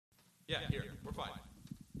Yeah, here. We're fine.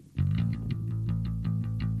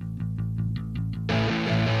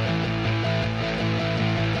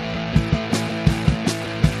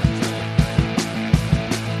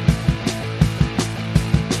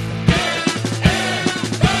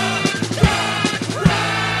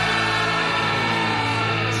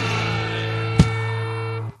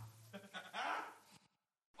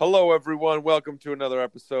 Hello, everyone. Welcome to another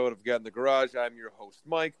episode of Get in the Garage. I'm your host,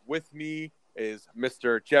 Mike. With me is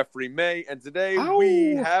Mr. Jeffrey May, and today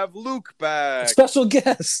we have Luke back. Special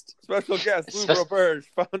guest, Luke Roberge,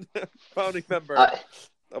 founding member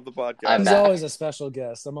of the podcast. He's always a special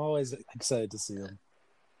guest. I'm always excited to see him.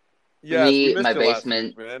 Yes, my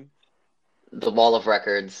basement, week, man. The wall of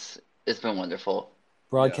records. It's been wonderful.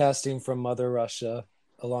 Broadcasting from Mother Russia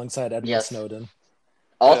alongside Edward Snowden.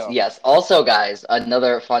 Also, guys,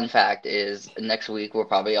 another fun fact is next week we're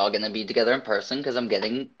probably all going to be together in person because I'm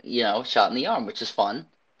getting, shot in the arm, which is fun.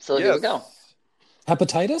 So here we go.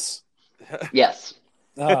 Hepatitis? Yes.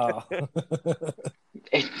 Oh.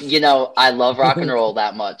 I love rock and roll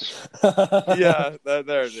that much. Yeah,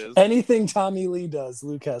 there it is. Anything Tommy Lee does,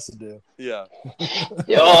 Luke has to do. Yeah.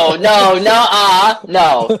 Oh, no.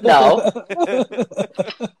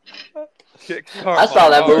 I saw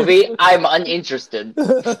that movie. I'm uninterested.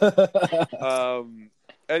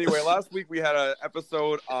 Anyway, last week we had an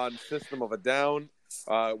episode on System of a Down,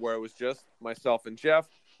 where it was just myself and Jeff,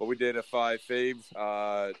 but we did a 5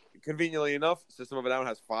 faves. Conveniently enough, System of a Down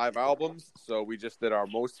has 5 albums, so we just did our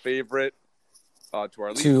most favorite to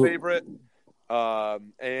our least favorite.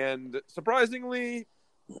 And surprisingly,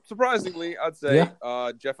 I'd say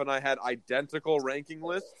Jeff and I had identical ranking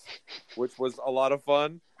lists, which was a lot of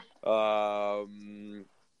fun.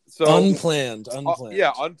 Unplanned.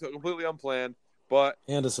 Completely unplanned,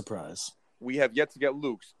 and a surprise. We have yet to get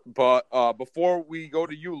Luke's, but before we go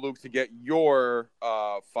to you, Luke, to get your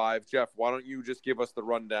 5, Jeff, why don't you just give us the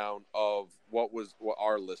rundown of what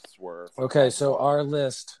our lists were? Okay, so our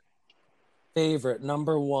list favorite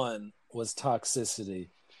number 1 was Toxicity,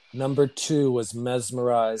 number 2 was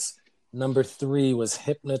Mesmerize, number 3 was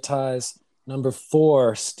Hypnotize, number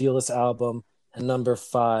 4 Steel's Album, and number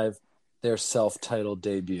 5, their self-titled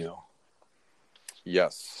debut.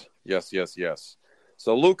 Yes.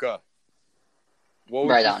 So, Luca, what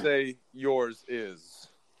would you say yours is?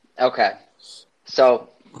 Okay. So,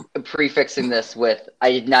 prefixing this with,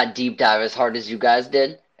 I did not deep dive as hard as you guys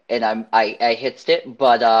did, and I hit it,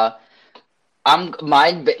 but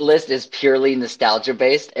my list is purely nostalgia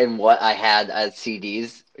based and what I had as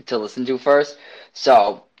CDs to listen to first.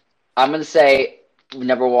 So, I'm gonna say,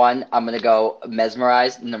 number 1, I'm going to go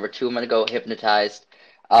Mesmerized. Number 2, I'm going to go Hypnotized.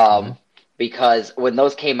 Because when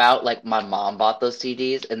those came out, like, my mom bought those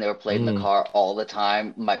CDs, and they were played in the car all the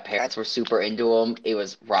time. My parents were super into them. It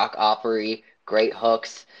was rock opera-y, great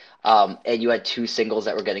hooks. And you had 2 singles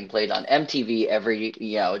that were getting played on MTV every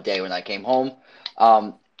day when I came home.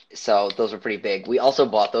 So those were pretty big. We also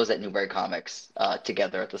bought those at Newbury Comics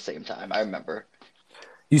together at the same time, I remember.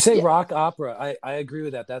 You say rock opera. I agree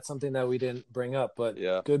with that. That's something that we didn't bring up, but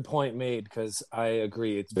good point made, because I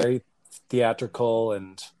agree. It's very theatrical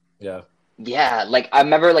and Yeah, like I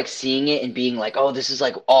remember like seeing it and being like, oh, this is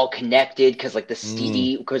like all connected because like the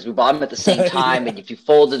CD, because we bought them at the same time, and if you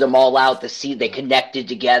folded them all out, they connected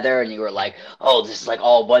together, and you were like, oh, this is like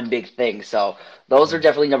all one big thing. So those are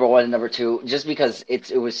definitely number 1 and number 2, just because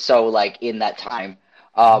it was so like in that time.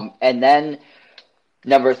 And then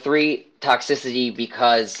number 3, Toxicity,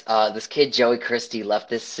 because this kid Joey Christie left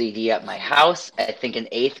this CD at my house, I think in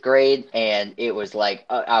 8th grade, and it was like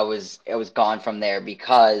I was gone from there,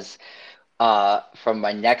 because from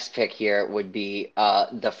my next pick here would be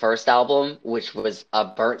the first album, which was a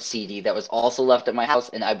burnt CD that was also left at my house,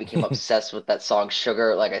 and I became obsessed with that song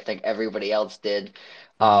Sugar, like I think everybody else did.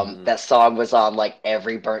 That song was on like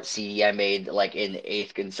every burnt CD I made like in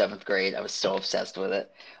 8th and 7th grade. I was so obsessed with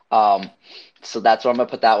it. So that's where I'm going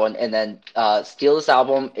to put that one. And then Steal This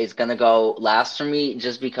Album is going to go last for me,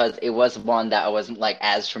 just because it was one that I wasn't like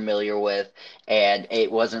as familiar with, and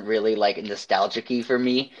it wasn't really like nostalgic-y for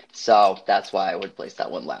me. So that's why I would place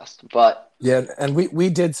that one last. But yeah, and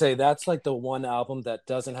we did say that's like the one album that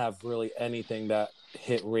doesn't have really anything that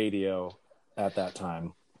hit radio at that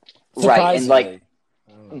time. Right, and like,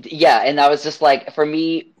 yeah, and I was just like, for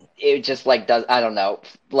me, it just like does, I don't know,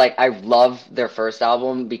 like I love their first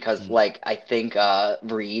album because like I think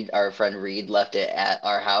Reed, our friend Reed, left it at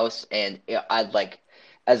our house, and I'd like,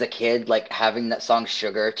 as a kid, like having that song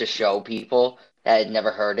Sugar to show people that had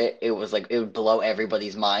never heard it, it was like it would blow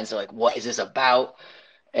everybody's minds. They're like, what is this about?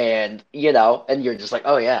 And and you're just like,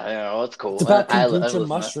 oh yeah, it's cool. It's about kombucha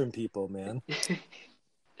mushroom people, man.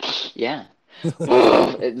 Yeah.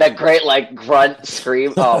 That great like grunt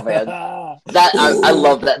scream. Oh man, that I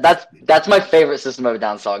love that. That's my favorite System of a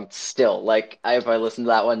Down song still. Like if I listen to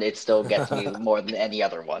that one, it still gets me more than any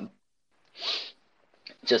other one.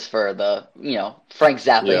 Just for the Frank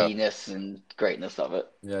Zappa-ness and greatness of it.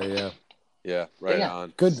 Yeah, right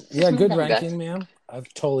on. Good, good ranking, man. I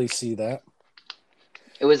totally see that.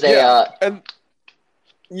 It was it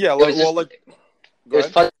was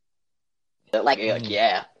fun. Like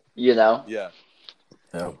yeah. Yeah,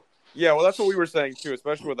 well, that's what we were saying too,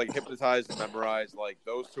 especially with like Hypnotize and Memorize, like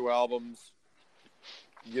those two albums.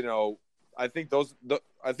 I think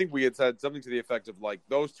I think we had said something to the effect of like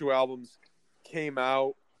those two albums came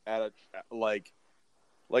out at like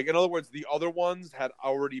in other words, the other ones had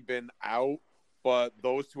already been out, but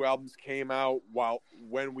those two albums came out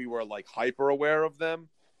when we were like hyper aware of them,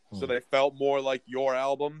 so they felt more like your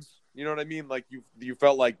albums. You know what I mean? Like you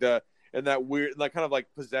felt like that weird, like kind of like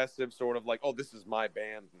possessive sort of like, oh, this is my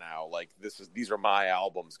band now. Like these are my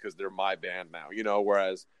albums because they're my band now.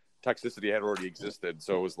 Whereas Toxicity had already existed,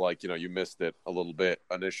 so it was like you missed it a little bit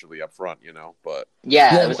initially up front. But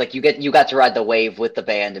it was like you got to ride the wave with the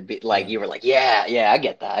band and be like you were like yeah, I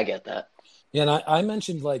get that. Yeah, and I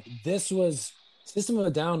mentioned like this was System of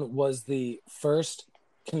a Down was the first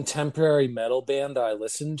contemporary metal band that I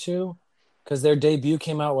listened to because their debut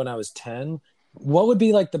came out when I was 10. What would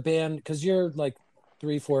be like the band, because you're like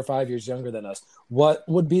 3, 4, 5 years younger than us, what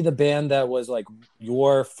would be the band that was like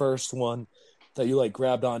your first one that you like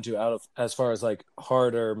grabbed onto out of as far as like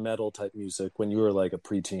harder metal type music when you were like a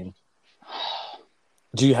preteen?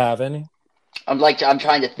 Do you have any? I'm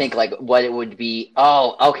trying to think like what it would be.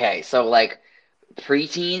 Oh, okay. So like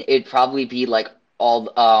preteen, it'd probably be like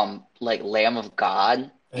all like Lamb of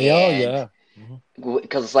God. Yeah.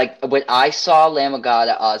 Because like when I saw Lamb of God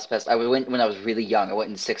at Ozfest, I went when I was really young. I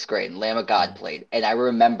went in 6th grade, and Lamb of God played, and I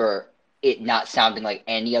remember it not sounding like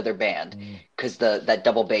any other band because that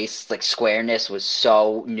double bass like squareness was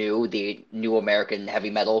so new, the new American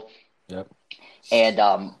heavy metal. Yep.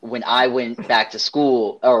 And when I went back to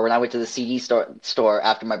school, or when I went to the CD store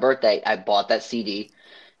after my birthday, I bought that CD.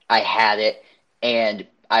 I had it, and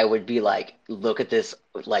I would be like, look at this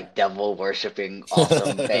like devil worshipping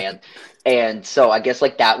awesome band. And so I guess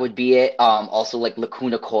like that would be it. Also like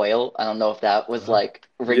Lacuna Coil. I don't know if that was like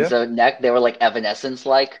rings a neck. They were like Evanescence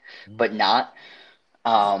like, but not.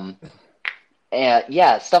 And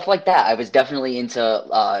yeah, stuff like that. I was definitely into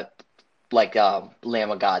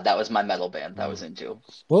Lamb of God. That was my metal band that I was into.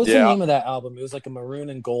 What was the name of that album? It was like a maroon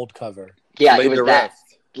and gold cover. Yeah, it was that.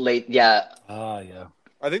 Yeah. Yeah.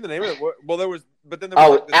 I think the name of it. Well, there was, but then there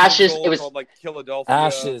was like Ashes. It was called like Philadelphia.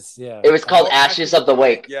 Ashes. Yeah. It was called Ashes of the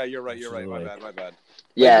Wake. Yeah, you're right. My bad.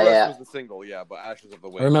 Yeah. Was the single, but Ashes of the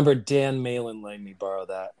Wake. I remember Dan Malin letting me borrow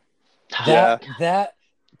that. That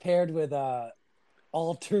paired with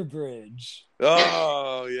Alter Bridge.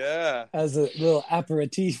 Oh yeah, as a little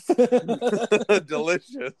aperitif.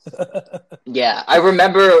 Delicious. Yeah, I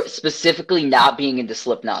remember specifically not being into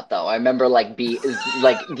Slipknot though. I remember like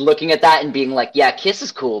looking at that and being like, yeah, Kiss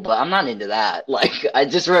is cool, but I'm not into that. Like I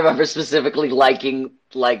just remember specifically liking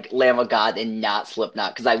like Lamb of God and not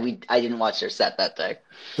Slipknot because I didn't watch their set that day.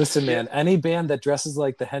 Listen, man, any band that dresses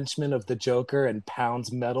like the henchman of the Joker and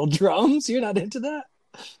pounds metal drums, you're not into that?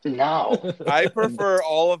 No. I prefer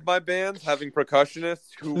all of my bands having percussionists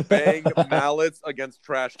who bang mallets against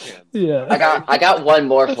trash cans. Yeah. I got one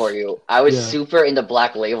more for you. I was super into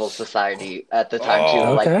Black Label Society at the time too,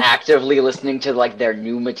 like actively listening to like their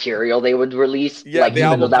new material they would release. Yeah, like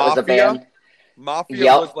even though that was a band.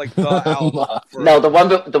 Mafia was like the album. No,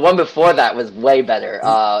 the one before that was way better.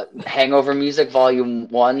 Hangover Music Volume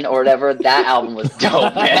 1 or whatever. That album was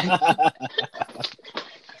dope, man.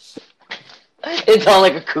 It's all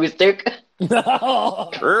like acoustic. No.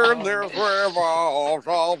 I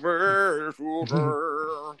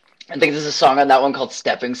think there's a song on that one called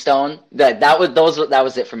Stepping Stone. That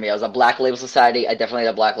was it for me. I was a Black Label Society. I definitely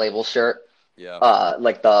had a Black Label shirt. Yeah.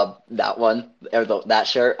 Like that one or that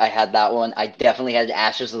shirt. I had that one. I definitely had the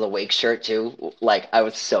Ashes of the Wake shirt too. Like I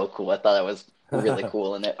was so cool. I thought I was really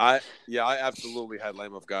cool in it. I absolutely had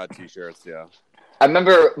Lamb of God t-shirts. Yeah. I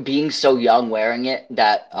remember being so young wearing it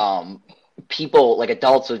that people like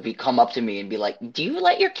adults would come up to me and be like, "Do you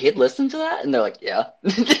let your kid listen to that?" And they're like, "Yeah."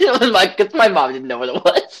 Because my mom didn't know what it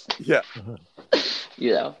was. Yeah.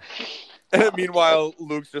 You know. And meanwhile,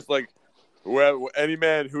 Luke's just like, well, any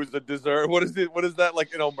man who's a deserve. What is it? What is that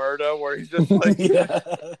like in Omerta where he's just like,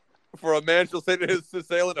 For a man shall say to his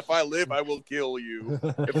assailant, if I live, I will kill you.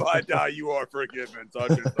 If I die, you are forgiven.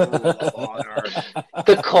 Such is the rule of honor.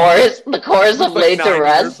 The chorus of Laid to 9 years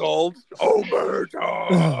Rest. old.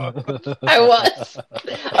 Omerta. I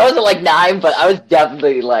wasn't like 9, but I was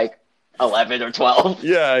definitely like 11 or 12.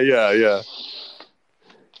 Yeah. It's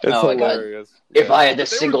Oh my God. hilarious. If Yeah. I had a But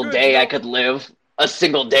they were single good, day you know? I could live, a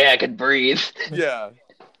single day I could breathe. Yeah.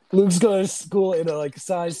 Luke's going to school in a like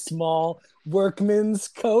size small workman's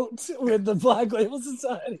coat with the Black Label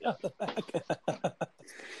Society on the back.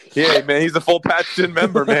 Oh, Man, he's a full patched in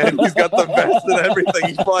member, man. He's got the vest and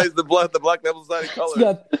everything. He flies the Black Label Society It's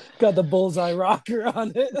colors. got the bullseye rocker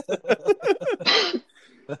on it.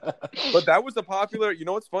 But that was a popular, you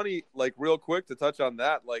know what's funny, like real quick to touch on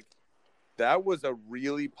that, like that was a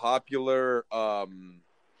really popular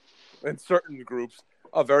in certain groups,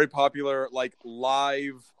 a very popular like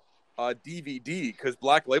live DVD, because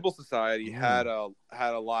Black Label Society had a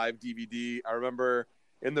live DVD. I remember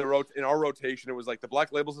in our rotation it was like the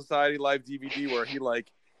Black Label Society live DVD where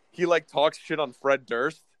he talks shit on Fred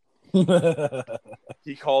Durst.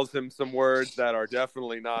 He calls him some words that are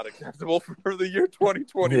definitely not acceptable for the year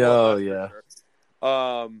 2021. Oh, that's for yeah.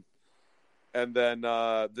 sure. And then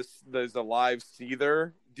there's a live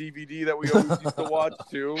Seether DVD that we always used to watch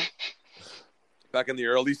too, back in the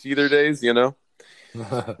early Seether days, you know.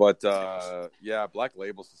 But yeah, Black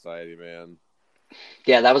Label Society, man.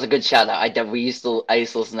 yeah, that was a good shout out. I used to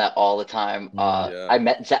listen to that all the time. Yeah.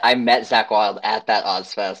 I met Zach Wild at that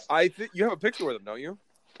Ozfest. I think you have a picture with him, don't you?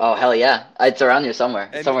 Oh hell yeah, it's around here somewhere.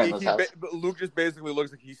 And Somewhere in this house. Luke just basically looks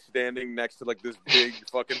like he's standing next to like this big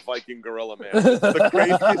fucking Viking gorilla, man. It's the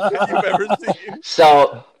craziest shit you've ever seen.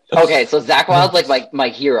 So okay, so Zach Wild's like my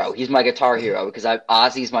hero. He's my guitar hero because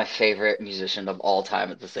Ozzy's my favorite musician of all time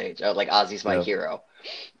at this age. Like Ozzy's my hero,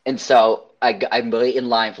 and so I'm waiting in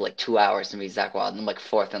line for like 2 hours to meet Zach Wild. And I'm like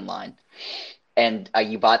fourth in line, and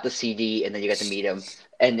you bought the CD and then you got to meet him.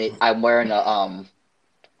 And I'm wearing a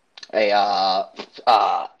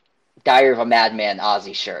Diary of a Madman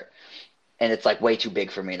Ozzy shirt, and it's like way too big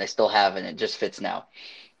for me, and I still have it. And it just fits now.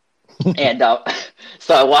 And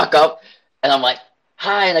so I walk up and I'm like,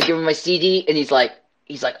 hi, and I give him my CD, and he's like,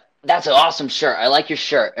 that's an awesome shirt. I like your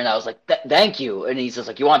shirt. And I was like, thank you. And he's just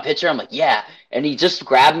like, you want a picture? I'm like, yeah. And he just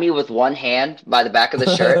grabbed me with one hand by the back of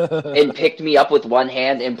the shirt and picked me up with one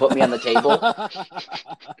hand and put me on the table.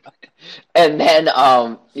 And then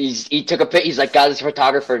he took a pic. He's like, got his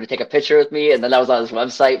photographer to take a picture with me. And then I was on his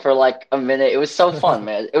website for like a minute. It was so fun,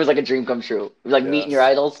 man. It was like a dream come true. It was like meeting your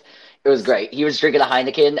idols. It was great. He was drinking a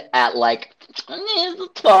Heineken at like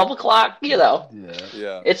 12 o'clock, you know.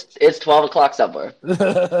 Yeah. It's 12 o'clock somewhere.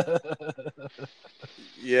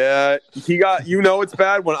 Yeah, it's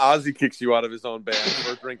bad when Ozzy kicks you out of his own band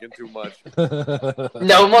for drinking too much.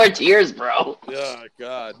 No more tears, bro. Yeah,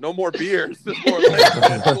 God, no more beers. Just more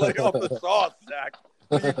lay off the sauce, Zach.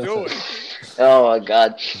 What are you doing? Oh my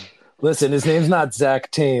God. Listen, his name's not Zach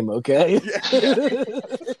Tame, okay? Yeah.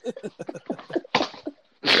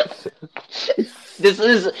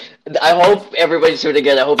 I hope everybody's tuning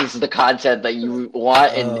in. I hope this is the content that you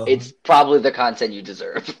want, and it's probably the content you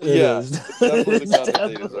deserve. Yeah, It is. definitely the It's content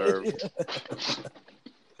they deserve.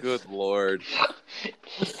 Good Lord.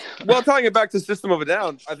 Well, tying it back to System of a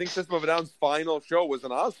Down, I think System of a Down's final show was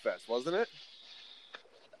an Ozfest, wasn't it?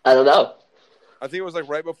 I don't know. I think it was like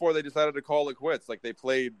right before they decided to call it quits. Like they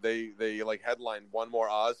like headlined one more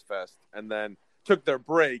Ozfest and then took their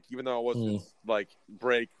break, even though it wasn't like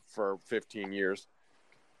break for 15 years.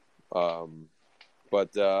 But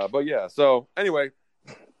yeah. So anyway,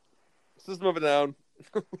 System of a Down.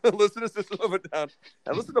 Listen to System of a Down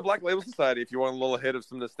and listen to Black Label Society if you want a little hit of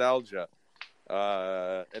some nostalgia.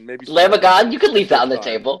 And maybe Lamb of God, you could leave that on the time.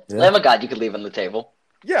 table. Yeah. Lamb of God, you could leave on the table.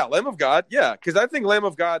 Yeah, Lamb of God. Yeah, because I think Lamb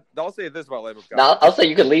of God. I'll say this about Lamb of God. No, I'll say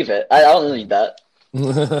you could leave it. I don't need that.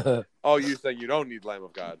 Oh, you saying you don't need Lamb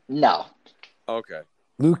of God? No. Okay.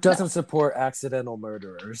 Luke doesn't support accidental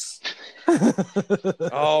murderers.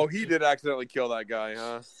 Oh, he did accidentally kill that guy,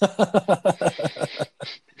 huh?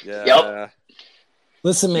 Yeah. Yep.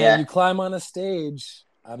 Listen, man, Yeah. you climb on a stage.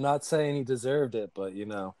 I'm not saying he deserved it, but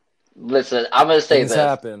Listen, I'm gonna say things this.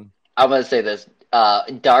 happen. I'm gonna say this.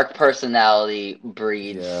 Dark personality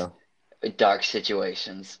breeds Yeah, dark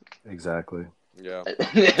situations. exactly. Yeah.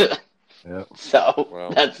 Yeah. So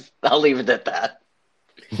Well. I'll leave it at that.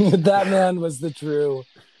 That man was the true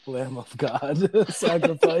Lamb of God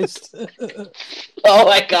sacrificed. Oh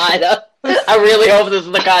my God. I really hope this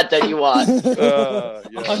is the content you want. Yeah.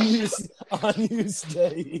 Unused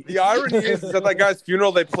day. The irony is at that guy's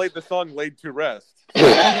funeral, they played the song "Laid to Rest." So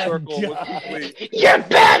the circle was complete. You're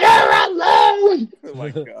better alone. Oh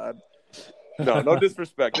my God. No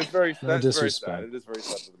disrespect. It's very No that's very disrespect. sad. It is very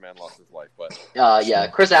sad that the man lost his life, but Yeah,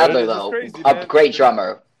 Chris Adler it's though, crazy, a man. great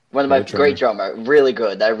drummer. One of my Great drummer, really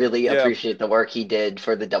good. I really Yeah. appreciate the work he did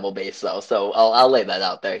for the double bass, though. So I'll lay that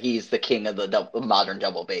out there. He's the king of the modern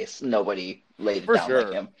double bass. Nobody laid it For down sure.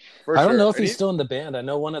 like him. For I don't sure. know if And he's still in the band. I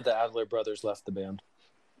know one of the Adler brothers left the band.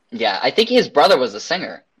 Yeah, I think his brother was a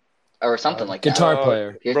singer or something like Guitar that.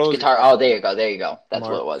 player. His brothers- guitar. Oh, there you go. That's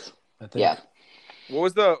Mark, what it was. I think. Yeah. What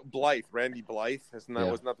was the Blythe? Randy Blythe? Wasn't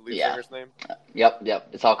that the lead Yeah. singer's name? Yep.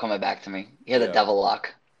 It's all coming back to me. He had Yeah. a devil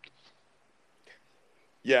lock.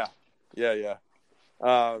 Yeah.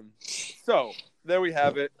 So there we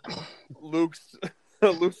have it. Luke's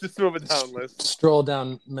System of a Down list. Stroll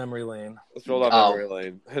down memory lane. Let's roll down memory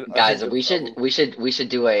lane. I Guys, think we that's should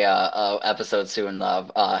do a episode soon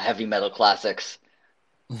of heavy metal classics.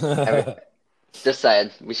 Just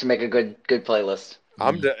saying, we should make a good playlist.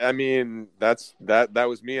 I mean, that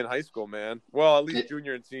was me in high school, man. Well, at least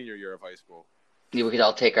junior and senior year of high school. We could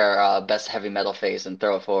all take our best heavy metal phase and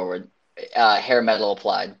throw it forward. Hair metal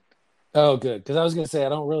applied. Oh, good. Because I was going to say, I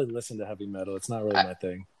don't really listen to heavy metal. It's not really my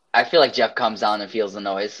thing. I feel like Jeff comes down and feels the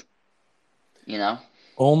noise. You know?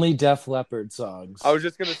 Only Def Leppard songs. I was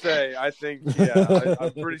just gonna say, I think,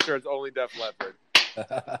 I'm pretty sure it's only Def Leppard.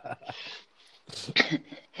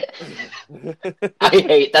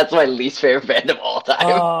 That's my least favorite band of all time.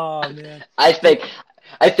 Oh, man. I think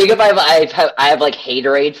if I have like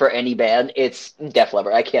haterade for any band, it's Def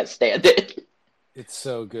Leppard. I can't stand it. It's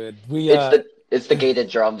so good. It's the gated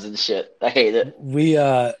drums and shit. I hate it. We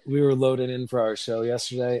were loading in for our show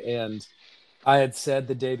yesterday, and I had said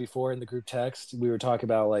the day before in the group text, we were talking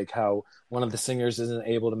about like how one of the singers isn't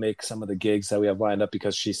able to make some of the gigs that we have lined up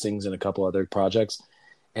because she sings in a couple other projects.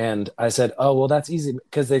 And I said, oh, well, that's easy.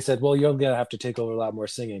 Because they said, well, you're going to have to take over a lot more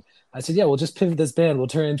singing. I said, yeah, we'll just pivot this band. We'll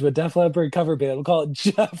turn it into a Def Leppard cover band. We'll call it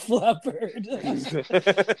Jeff Leppard.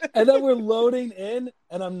 And then we're loading in,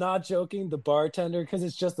 and I'm not joking, the bartender, because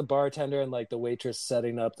it's just the bartender and like the waitress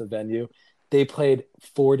setting up the venue. They played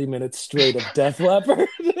 40 minutes straight of Def Leppard.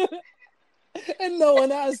 And no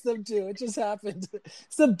one asked them to. It just happened.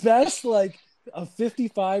 It's the best, like a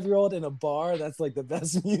 55-year-old in a bar. That's like the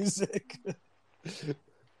best music.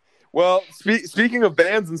 Well, speaking of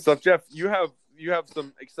bands and stuff, Jeff, you have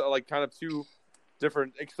some like kind of two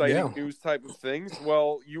different exciting news type of things.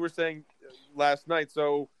 Well, you were saying last night,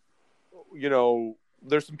 so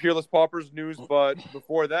there's some Peerless Paupers news, but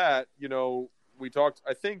before that, we talked.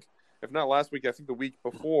 I think if not last week, I think the week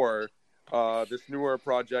before. This newer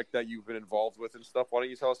project that you've been involved with and stuff. Why don't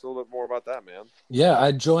you tell us a little bit more about that, man? Yeah,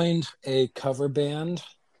 I joined a cover band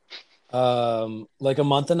like a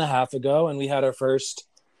month and a half ago, and we had our first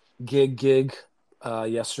gig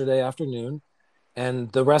yesterday afternoon. And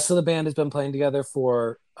the rest of the band has been playing together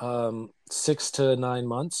for 6 to 9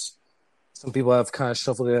 months. Some people have kind of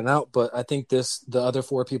shuffled in and out, but I think the other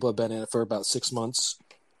 4 people have been in it for about 6 months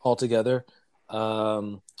altogether.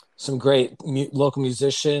 Some great local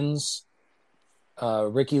musicians.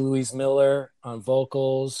 Ricky Louise Miller on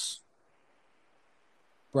vocals,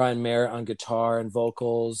 Brian Merritt on guitar and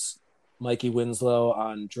vocals, Mikey Winslow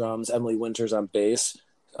on drums, Emily Winters on bass.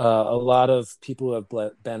 A lot of people who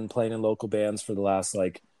have been playing in local bands for the last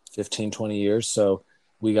like 15, 20 years. So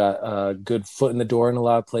we got a good foot in the door in a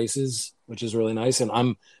lot of places, which is really nice. And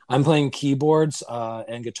I'm playing keyboards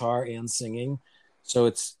and guitar and singing. So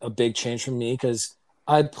it's a big change for me because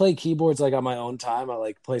I play keyboards like on my own time. I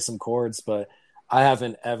like play some chords, but I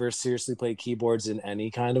haven't ever seriously played keyboards in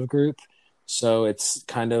any kind of group. So it's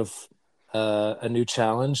kind of a new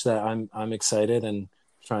challenge that I'm excited and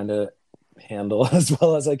trying to handle as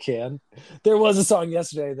well as I can. There was a song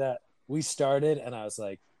yesterday that we started and I was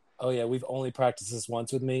like, oh yeah, we've only practiced this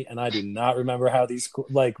once with me. And I do not remember how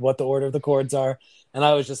like what the order of the chords are. And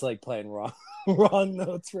I was just like playing wrong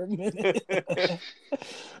notes for a minute.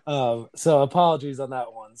 So apologies on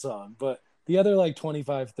that one song, but the other like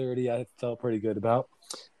 25, 30, I felt pretty good about.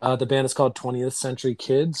 The band is called 20th Century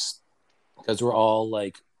Kids because we're all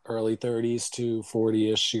like early 30s to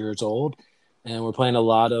 40-ish years old. And we're playing a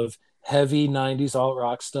lot of heavy 90s alt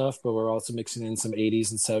rock stuff, but we're also mixing in some 80s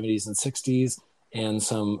and 70s and 60s and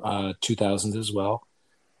some 2000s as well.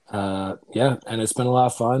 And it's been a lot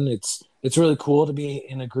of fun. It's really cool to be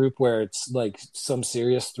in a group where it's like some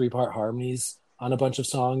serious 3-part harmonies on a bunch of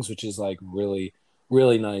songs, which is like really,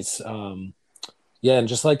 really nice. And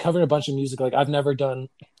just like covering a bunch of music. Like I've never done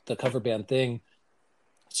the cover band thing.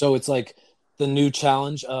 So it's like the new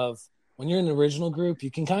challenge of when you're in an original group,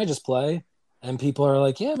 you can kind of just play and people are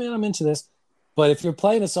like, yeah, man, I'm into this. But if you're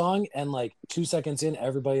playing a song and like 2 seconds in,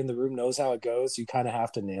 everybody in the room knows how it goes, you kind of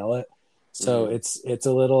have to nail it. So it's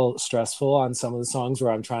a little stressful on some of the songs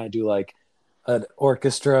where I'm trying to do like an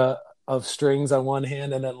orchestra of strings on one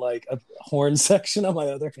hand and then like a horn section on my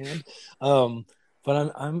other hand.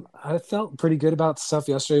 But I felt pretty good about stuff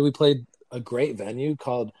yesterday. We played a great venue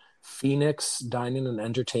called Phoenix Dining and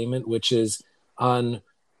Entertainment, which is on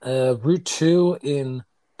Route 2 in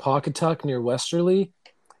Pawcatuck near Westerly.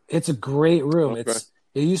 It's a great room. Okay.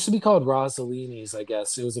 It used to be called Rossellini's, I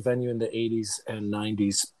guess. It was a venue in the 80s and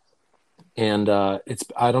 90s. And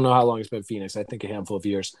I don't know how long it's been Phoenix. I think a handful of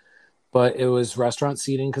years. But it was restaurant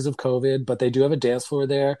seating because of COVID. But they do have a dance floor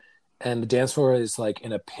there. And the dance floor is like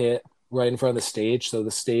in a pit right in front of the stage. So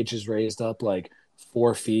the stage is raised up like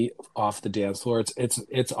 4 feet off the dance floor.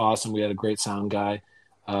 It's awesome. We had a great sound guy.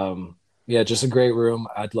 Yeah, just a great room.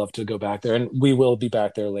 I'd love to go back there, and we will be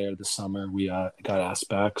back there later this summer. We got asked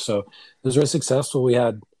back, so it was very successful. We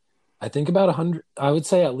had, I think, about 100. I would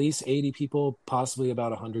say at least 80 people, possibly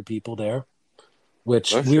about 100 people there.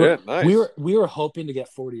 Which Oh, we shit. Nice. were hoping to get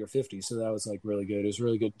 40 or 50, so that was like really good. It was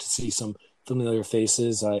really good to see some familiar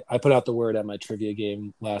faces. I put out the word at my trivia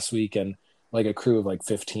game last week, and like a crew of like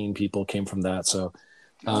 15 people came from that. So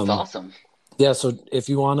That's awesome. yeah, so if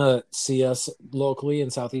you want to see us locally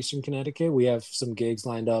in southeastern Connecticut, we have some gigs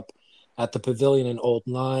lined up at the Pavilion in Old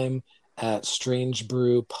Lyme, at Strange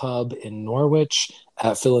Brew Pub in Norwich,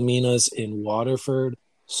 at Philomena's in Waterford.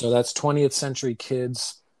 So that's 20th Century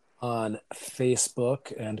Kids on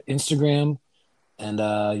Facebook and Instagram. And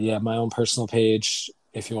yeah, my own personal page,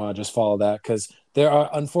 if you want to just follow that, because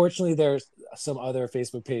there's some other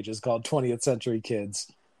Facebook pages called 20th Century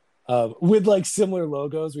Kids. With like similar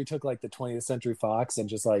logos. We took like the 20th Century Fox and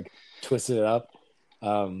just like twisted it up.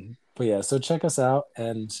 But yeah, so check us out,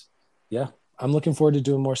 and yeah, I'm looking forward to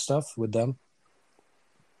doing more stuff with them.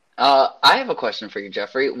 I have a question for you,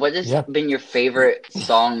 Jeffrey. What has Yeah. been your favorite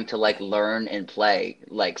song to like learn and play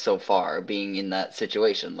like so far, being in that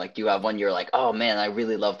situation? Like, do you have one you're like, oh man, I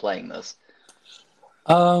really love playing this?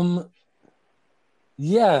 Um,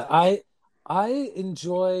 yeah, I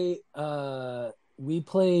enjoy we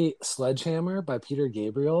play Sledgehammer by Peter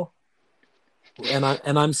Gabriel, and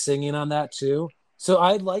I'm singing on that too. So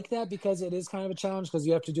I like that because it is kind of a challenge because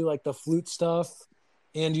you have to do like the flute stuff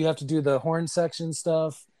and you have to do the horn section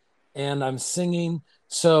stuff, and I'm singing.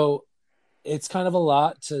 So it's kind of a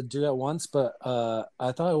lot to do at once, but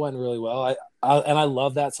I thought it went really well. I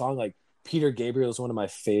love that song. Like, Peter Gabriel is one of my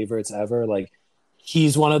favorites ever. Like,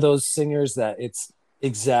 he's one of those singers that it's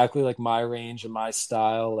exactly like my range and my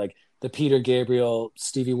style. Like the Peter Gabriel,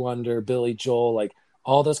 Stevie Wonder, Billy Joel, like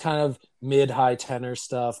all those kind of mid-high tenor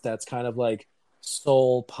stuff. That's kind of like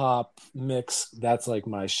soul pop mix. That's like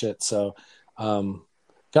my shit. So,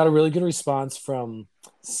 got a really good response from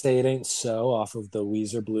 "Say It Ain't So" off of the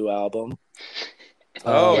Weezer Blue album.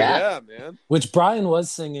 Oh, Yeah. yeah, man. Which Brian was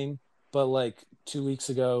singing, but like 2 weeks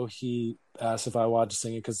ago, he asked if I wanted to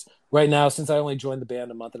sing it because right now, since I only joined the band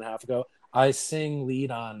a month and a half ago, I sing lead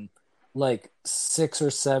on like 6 or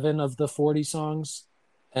 7 of the 40 songs,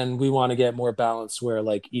 and we want to get more balanced where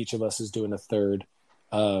like each of us is doing a third.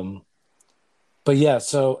 Um, but yeah,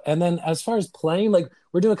 so and then as far as playing, like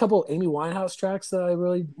we're doing a couple Amy Winehouse tracks that I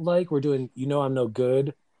really like. We're doing "You Know I'm No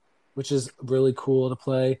Good," which is really cool to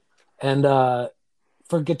play, and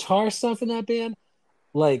for guitar stuff in that band,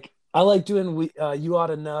 like I like doing "You Ought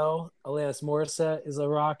to Know." Alanis Morissette is a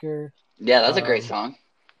rocker. Yeah, that's a great Um, song.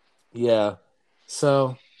 yeah,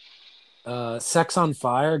 so "Sex on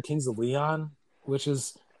Fire," Kings of Leon, which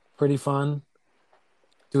is pretty fun.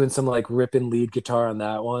 Doing some like ripping lead guitar on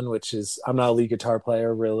that one, which is I'm not a lead guitar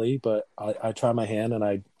player really, but I try my hand and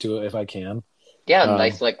I do it if I can. Yeah, Um,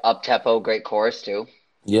 nice like up tempo, great chorus too.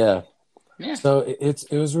 yeah, Yeah. so it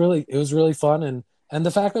was really fun, and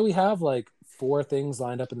the fact that we have like 4 things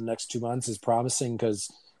lined up in the next 2 months is promising because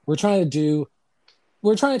we're trying to do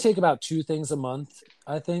we're trying to take about 2 things a month,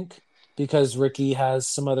 I think, because Ricky has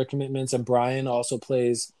some other commitments and Brian also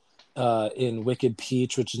plays in Wicked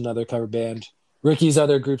Peach, which is another cover band. Ricky's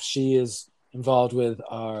other groups she is involved with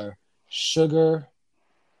are Sugar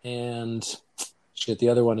and shit. The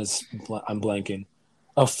other one is I'm blanking.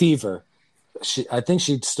 Oh, Fever. I think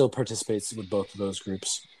she still participates with both of those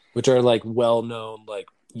groups, which are like well-known, like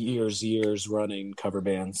years running cover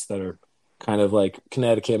bands that are kind of like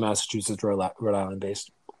Connecticut, Massachusetts, Rhode Island based.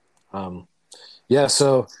 Um, yeah,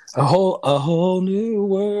 so a whole new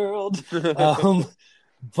world. Um,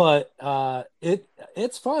 but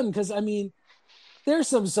it's fun because I mean, there's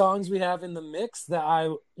some songs we have in the mix that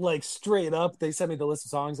I like straight up. They sent me the list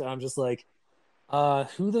of songs, and I'm just like,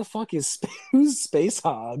 who the fuck is who's Space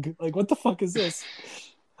Hog? Like, what the fuck is this?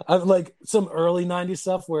 I've like some early '90s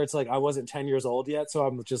stuff where it's like I wasn't 10 years old yet, so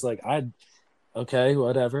I'm just like, okay,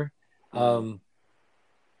 whatever. Um,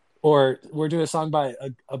 Or we're doing a song by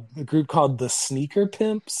a group called the Sneaker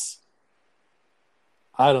Pimps.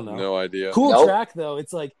 I don't know. No idea. Cool Nope. track though.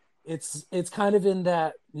 It's like it's kind of in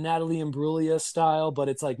that Natalie Imbruglia style, but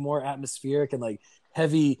it's like more atmospheric and like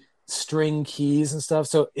heavy string keys and stuff.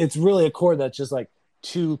 So it's really a chord that's just like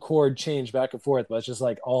 2 chord change back and forth, but it's just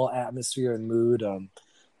like all atmosphere and mood.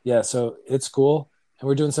 Yeah, so it's cool. And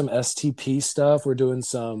we're doing some STP stuff. We're doing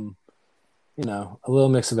some, a little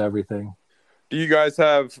mix of everything. Do you guys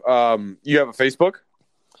have you have a Facebook?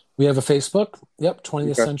 We have a Facebook. Yep,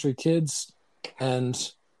 20th Okay. Century Kids. And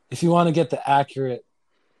if you want to get the accurate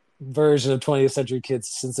version of 20th Century Kids,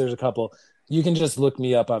 since there's a couple, you can just look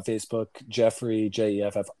me up on Facebook, Jeffrey,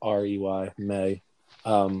 Jeffrey, May.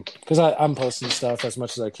 Because I'm posting stuff as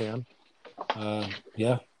much as I can.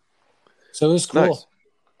 Yeah. So it was cool. Nice.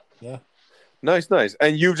 Yeah. Nice.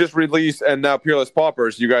 And you just released, and now Peerless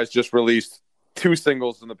Paupers, you guys just released 2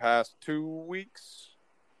 singles in the past 2 weeks?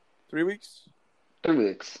 3 weeks? 3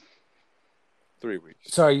 weeks. 3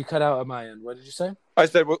 weeks. Sorry, you cut out at my end. What did you say? I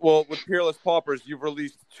said, well, with Peerless Paupers, you've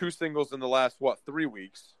released 2 singles in the last, 3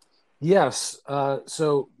 weeks? Yes.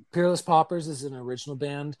 So Peerless Paupers is an original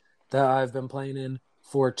band that I've been playing in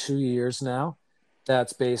for 2 years now.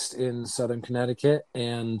 That's based in Southern Connecticut.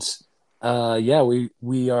 And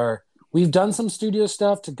we've done some studio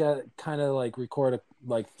stuff to get kind of like record a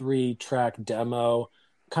 3-track demo,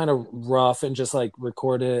 kind of rough, and just like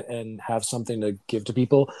record it and have something to give to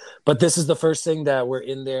people. But this is the first thing that we're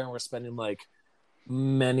in there and we're spending like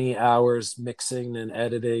many hours mixing and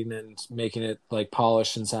editing and making it like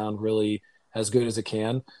polished and sound really as good as it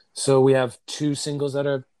can. So we have 2 singles that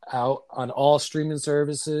are out on all streaming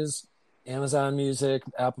services, Amazon Music,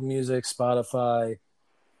 Apple Music, Spotify,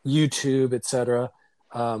 YouTube, etc.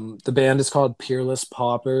 The band is called Peerless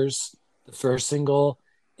Paupers. The first single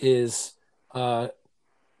is I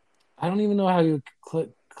don't even know how you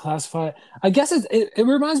classify it. I guess it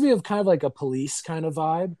reminds me of kind of like a Police kind of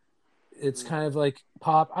vibe. It's kind of like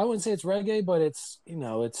pop. I wouldn't say it's reggae, but it's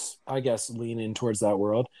I guess leaning towards that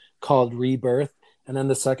world, called Rebirth. And then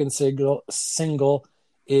the second single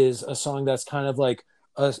is a song that's kind of like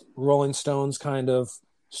a Rolling Stones kind of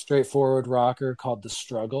straightforward rocker called The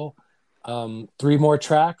Struggle. 3 more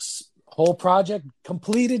tracks, whole project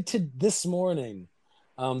completed to this morning.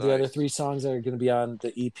 The other 3 songs that are going to be on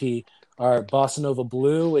the EP are Bossa Nova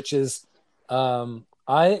Blue, which is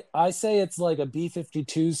I say it's like a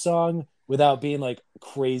B-52 song without being like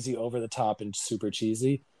crazy over the top and super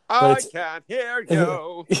cheesy. I can't hear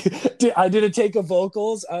you. I didn't take a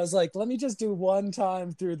vocals. I was like, let me just do one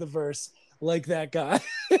time through the verse like that guy.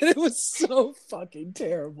 It was so fucking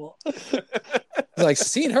terrible. Like,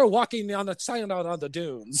 seen her walking on the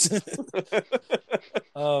dunes.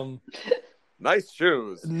 Nice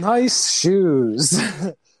shoes.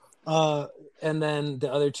 And then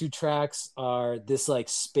the other 2 tracks are this like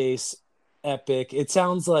space epic. It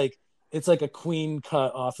sounds like it's like a Queen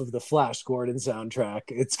cut off of the Flash Gordon soundtrack.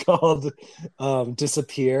 It's called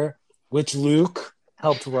Disappear, which Luke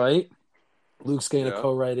helped write. Luke's getting a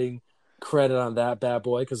co-writing credit on that bad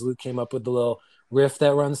boy because Luke came up with the little riff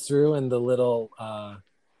that runs through and the little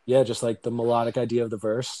just like the melodic idea of the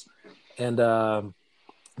verse. And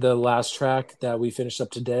the last track that we finished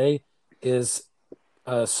up today is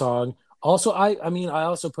a song. Also, I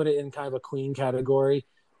also put it in kind of a Queen category.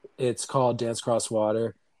 It's called Dance Cross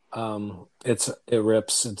Water. It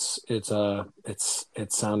rips. It's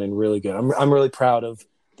sounding really good. I'm really proud of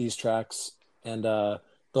these tracks, and the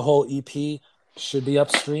whole EP should be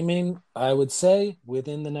up streaming, I would say,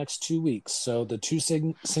 within the next 2 weeks. So the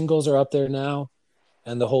 2 singles are up there now,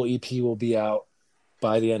 and the whole EP will be out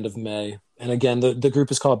by the end of May. And again, the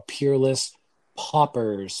group is called Peerless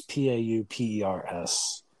Paupers,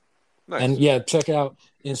 Paupers. Nice. And yeah, check out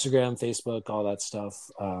Instagram, Facebook, all that stuff.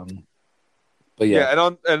 But yeah,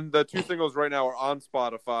 and the 2 singles right now are on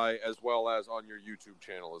Spotify as well as on your YouTube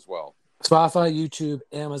channel as well. Spotify, YouTube,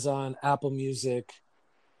 Amazon, Apple Music,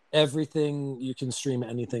 everything you can stream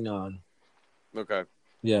anything on. Okay.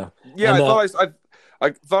 Yeah. Yeah, and, I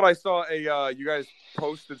thought I saw you guys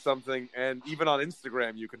posted something, and even on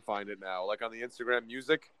Instagram you can find it now, like on the Instagram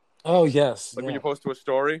Music. Oh yes. Like when you post to a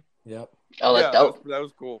story. Yep. Oh, that's dope. That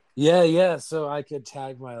was cool. Yeah. So I could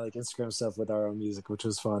tag my like Instagram stuff with our own music, which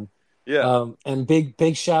was fun. Yeah. And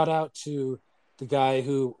big shout out to the guy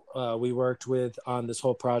who we worked with on this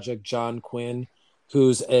whole project, John Quinn,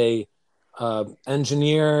 who's a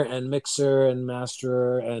engineer and mixer and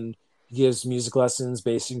masterer, and he gives music lessons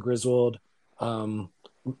based in Griswold.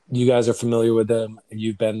 You guys are familiar with him.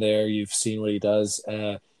 You've been there. You've seen what he does.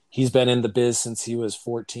 He's been in the biz since he was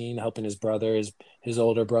 14, helping his brother. His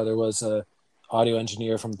older brother was a audio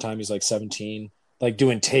engineer from the time he was like 17. like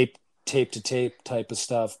doing tape to tape type of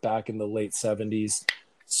stuff back in the late 70s.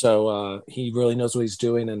 So he really knows what he's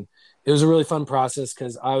doing, and it was a really fun process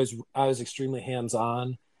because I was extremely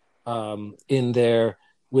hands-on in there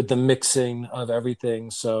with the mixing of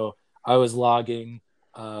everything. So I was logging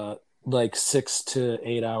like 6 to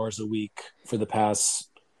 8 hours a week for the past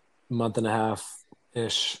month and a half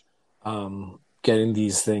ish, getting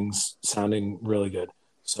these things sounding really good.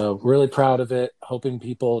 So really proud of it. Hoping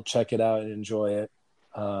people check it out and enjoy it.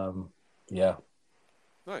 Yeah.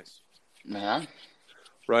 Nice. Man.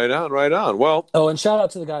 Right on. Well, and shout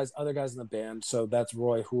out to the other guys in the band. So that's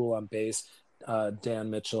Roy Hool on bass, Dan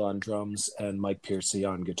Mitchell on drums, and Mike Piercy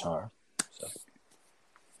on guitar. So.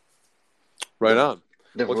 Right on.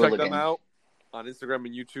 We'll check them out on Instagram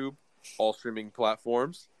and YouTube, all streaming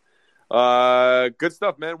platforms. Good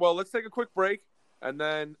stuff, man. Well, let's take a quick break, and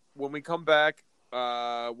then when we come back,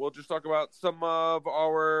 we'll just talk about some of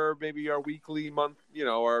our weekly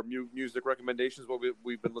our music recommendations, what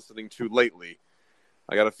we've been listening to lately.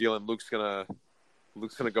 I got a feeling Luke's gonna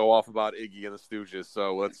go off about Iggy and the Stooges,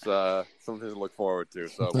 so let's something to look forward to.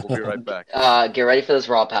 So we'll be right back. Get ready for this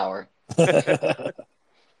raw power.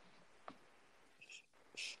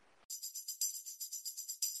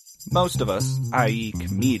 Most of us, i.e.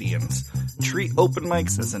 comedians, treat open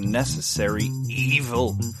mics as a necessary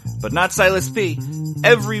evil. But not Silas P.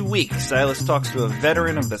 Every week, Silas talks to a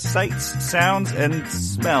veteran of the sights, sounds, and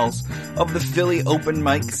smells of the Philly open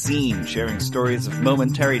mic scene, sharing stories of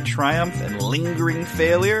momentary triumph and lingering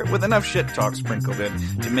failure with enough shit talk sprinkled in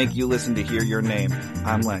to make you listen to hear your name.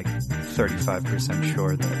 I'm like 35%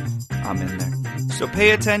 sure that I'm in there. So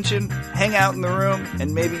pay attention, hang out in the room,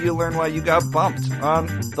 and maybe you'll learn why you got bumped on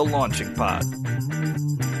The Launching Pod.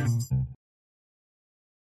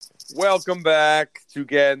 Welcome back to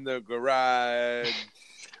Get in the Garage.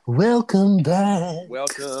 Welcome back.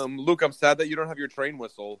 Welcome. Luke, I'm sad that you don't have your train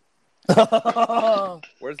whistle.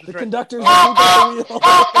 Where's the train? Conductor's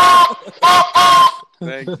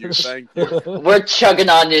Thank you. We're chugging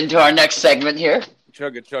on into our next segment here.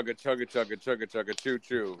 Chugga, choo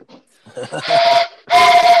choo.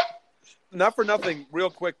 Not for nothing, real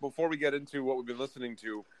quick, before we get into what we've been listening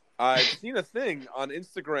to, I've seen a thing on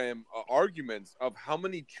Instagram, arguments of how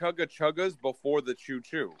many chuggas before the choo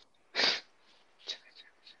choo.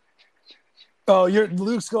 Oh,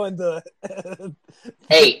 Luke's going the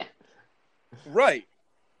 8. Right.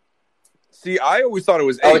 See, I always thought it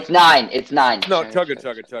was 8. Oh, it's 9. It's 9. No, chugga.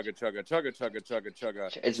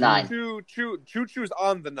 It's 9. Choo choo's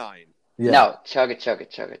on the 9. Yeah. No, chugga.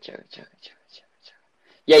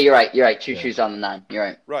 Yeah, you're right. Choo choo's on the 9. You're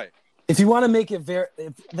right. Right. If you want to make it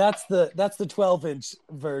that's the 12-inch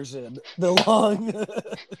version, the long.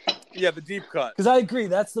 Yeah, the deep cut. Because I agree,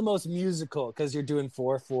 that's the most musical. Because you're doing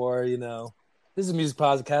 4/4. This is a music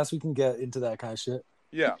podcast. We can get into that kind of shit.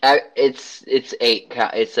 Yeah, it's 8.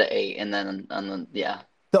 It's a 8, and then yeah.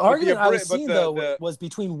 The argument I was seeing though was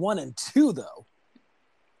between 1 and 2 though.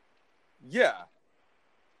 Yeah.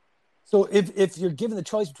 So if you're given the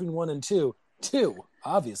choice between 1 and 2,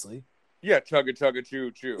 obviously. Yeah, chugga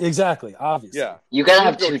choo choo. Exactly, obviously. Yeah. You gotta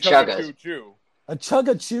have 2 chuggas. Choo choo. A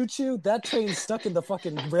chugga choo choo? That train's stuck in the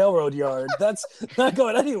fucking railroad yard. That's not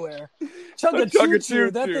going anywhere. Chugga choo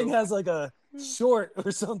choo. That thing has like a short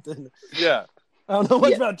or something. Yeah. I don't know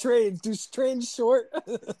much about trains. Do trains short?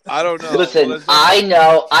 I don't know. Listen, I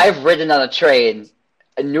know. I've ridden on a train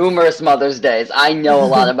numerous Mother's Days. I know a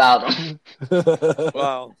lot about them.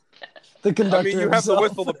 Wow. The conductor you have the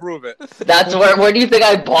whistle to prove it. That's where do you think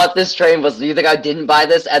I bought this train whistle? Do you think I didn't buy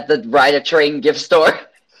this at the Ride a Train gift store?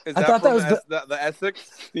 Is that from the Essex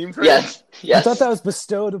steam train? Yes. I thought that was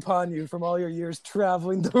bestowed upon you from all your years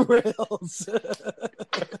traveling the rails.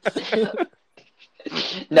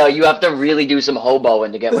 No, you have to really do some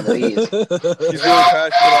hoboing to get one of these. He's really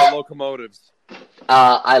passionate about locomotives.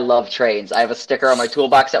 I love trains. I have a sticker on my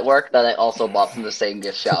toolbox at work that I also bought from the same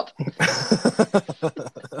gift shop.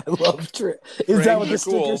 I love trains. Is that what the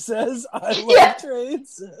sticker says? I love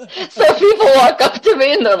trains. So people walk up to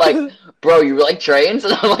me and they're like, "Bro, you like trains?"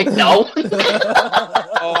 And I'm like, "No."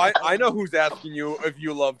 Oh, I know who's asking you if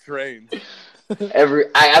you love trains.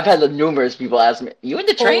 I've had numerous people ask me, "You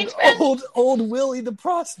into trains, man?" Old Willie the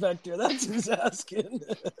prospector. That's who's asking.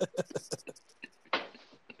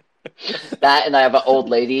 That, and I have an old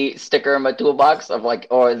lady sticker in my toolbox of like,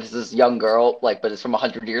 "Oh, this is young girl," like, but it's from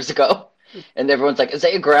 100 years ago. And everyone's like, "Is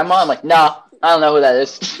that your grandma?" I'm like, "Nah, I don't know who that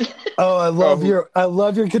is." Oh, I love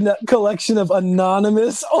your collection of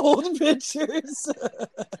anonymous old pictures.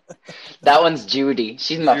 That one's Judy.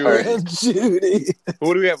 She's my first. Judy.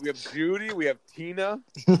 Who do we have? We have Judy. We have Tina.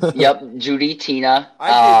 Yep, Judy, Tina.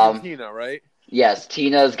 I think Tina, right? Yes,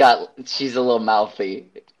 she's a little mouthy.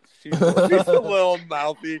 She's a little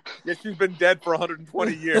mouthy. Yeah, she's been dead for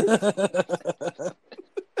 120 years.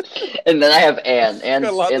 And then I have Anne.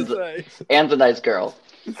 Got a lot to say. Anne's a nice girl.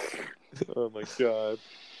 Oh my god.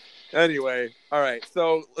 Anyway, all right.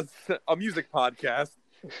 So a music podcast.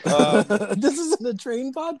 This isn't a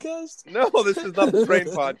train podcast. No, this is not the train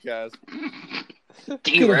podcast.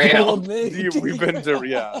 Derailed. We've been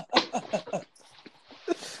to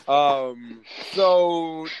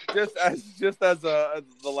So just as the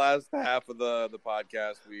last half of the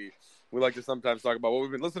podcast, we like to sometimes talk about what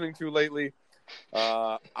we've been listening to lately.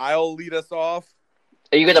 I'll lead us off.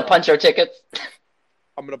 Are you gonna punch our tickets?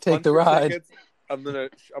 I'm gonna take punch the your ride. Tickets. I'm gonna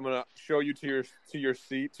show you to your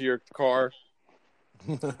seat, to your car.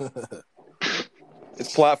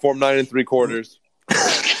 It's platform 9 3/4.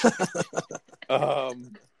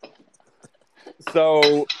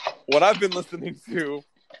 So what I've been listening to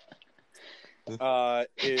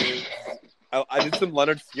is I did some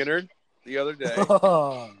Leonard Skinner the other day.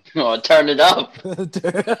 Oh, turn it up.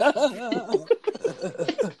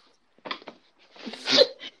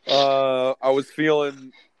 I was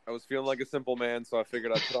feeling like a simple man, so I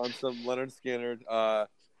figured I'd put on some Leonard Skinner.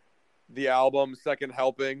 The album Second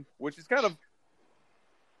Helping, which is kind of,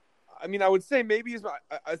 I mean, I would say maybe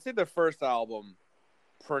I'd say the first album,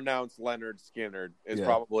 pronounced Leonard Skinner, is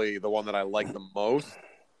probably the one that I like the most.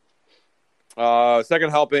 Second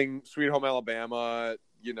Helping, Sweet Home Alabama,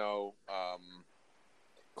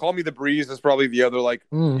 Call Me the Breeze is probably the other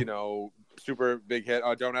super big hit.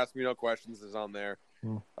 Don't Ask Me No Questions is on there.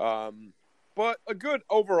 But a good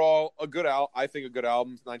album. I think a good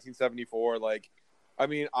album. 1974. I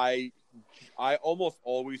mean, I almost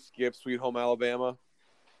always skip Sweet Home Alabama.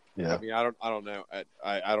 Yeah. I mean, I don't know.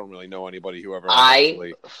 I don't really know anybody who ever.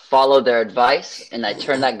 I follow their advice and I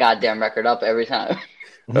turn that goddamn record up every time.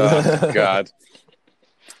 Oh, God.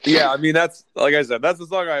 Yeah, I mean, that's, like I said, that's the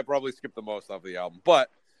song I probably skip the most off the album. But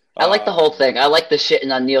I like the whole thing. I like the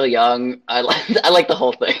shitting on Neil Young. I like the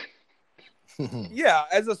whole thing. Yeah,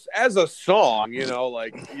 as a song,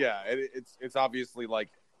 it's obviously like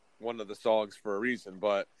one of the songs for a reason,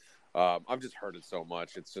 but I've just heard it so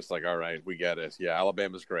much. It's just like, all right, we get it. Yeah,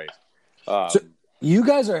 Alabama's great. So you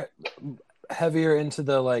guys are heavier into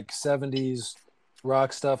the 70s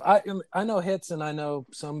rock stuff. I know hits and I know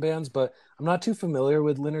some bands, but I'm not too familiar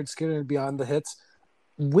with Leonard Skinner beyond the hits.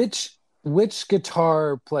 Which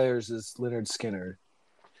guitar players is Leonard Skinner?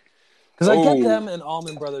 Because I get them and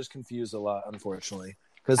Allman Brothers confused a lot, unfortunately,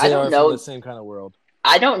 because they are from the same kind of world.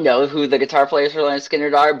 I don't know who the guitar players for Leonard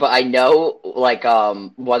Skinner are, but I know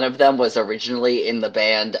one of them was originally in the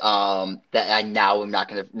band that I now am not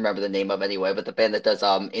going to remember the name of anyway, but the band that does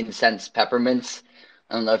Incense Peppermints.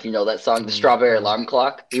 I don't know if you know that song, The Strawberry Alarm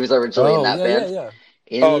Clock. He was originally in that band. Yeah.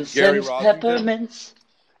 Incense Peppermints.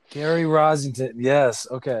 Gary Rosington. Yes.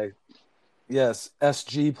 Okay. Yes.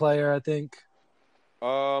 SG player, I think.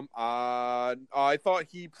 I thought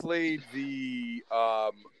he played the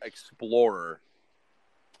Explorer.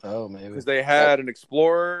 Oh, maybe because they had an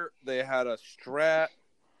Explorer, they had a Strat,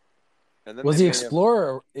 and then was the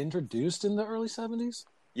Explorer introduced in the early 70s?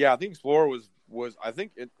 Yeah, I think Explorer was I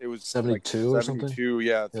think it was 72 or something. 72,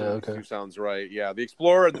 yeah, 72 okay. Sounds right. Yeah, the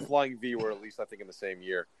Explorer and the Flying V were at least I think in the same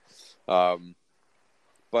year.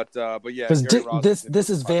 But yeah, because this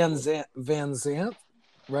is Van Zandt,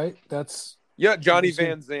 right? That's Johnny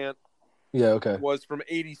Van Zandt. Yeah, okay. Was from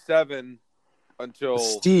 87 until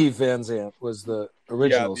Steve Van Zandt was the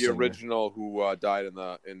original. Yeah, the original who died in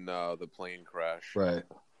the plane crash. Right.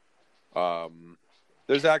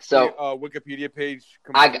 There's actually a Wikipedia page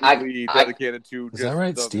completely dedicated to is that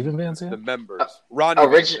right? Steven Van Zandt? The members. Ronnie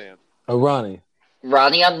Van Zandt. Oh, Ronnie.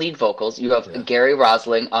 Ronnie on lead vocals. You have Gary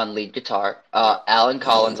Rosling on lead guitar. Alan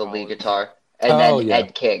Collins on lead guitar. And then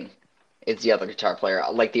Ed King is the other guitar player,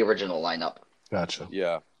 like the original lineup. Gotcha.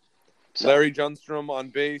 Yeah. So. Larry Junstrom on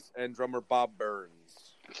bass and drummer Bob Burns.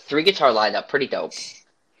 3 guitar lineup, pretty dope.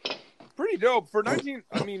 Pretty dope for 19.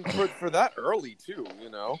 I mean, for that early too,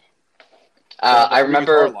 I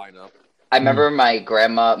remember my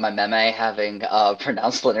grandma, my meme, having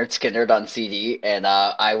pronounced Leonard Skinner on CD, and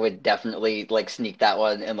I would definitely sneak that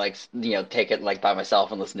one and take it by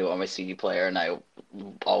myself and listen to it on my CD player. And I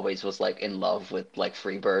always was in love with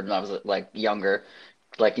Freebird when I was younger,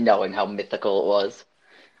 knowing how mythical it was.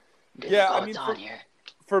 Yeah, I mean,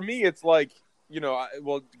 for me, it's going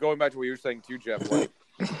back to what you were saying too, Jeff.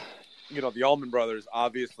 The Allman Brothers,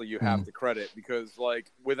 obviously, you have to credit because,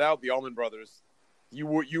 without the Allman Brothers,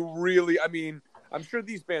 you really, I mean, I'm sure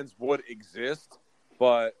these bands would exist,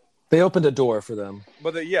 but they opened a door for them.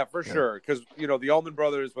 But for sure, because the Allman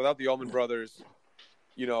Brothers, without the Allman Brothers,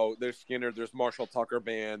 there's Skinner, there's Marshall Tucker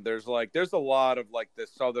Band. There's a lot of like the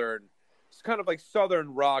southern, it's kind of like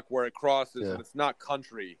southern rock where it crosses, and it's not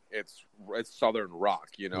country. It's southern rock.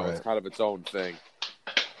 It's kind of its own thing.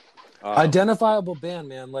 Identifiable band,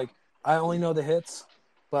 man. Like I only know the hits,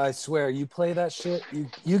 but I swear you play that shit.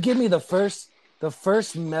 You give me the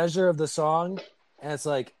first measure of the song, and it's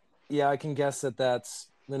like, yeah, I can guess that's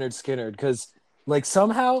Lynyrd Skynyrd, because like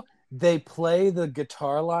somehow they play the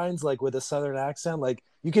guitar lines like with a southern accent. Like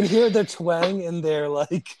you can hear the twang in their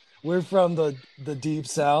like, we're from the deep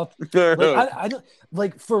south. Like I don't,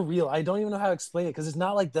 like, for real, I don't even know how to explain it, because it's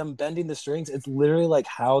not like them bending the strings. It's literally like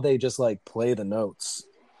how they just like play the notes.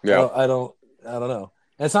 Yeah. I don't know.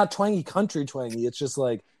 And it's not twangy country twangy. It's just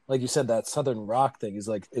like you said, that southern rock thing is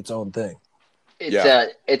like its own thing.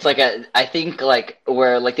 It's like I think like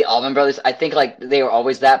where like the Allman Brothers, I think like they were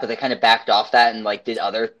always that, but they kind of backed off that and like did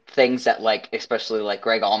other things that like, especially like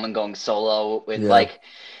Greg Allman going solo with like,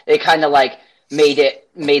 they kind of like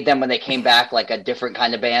made them when they came back like a different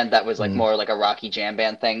kind of band that was like more like a rocky jam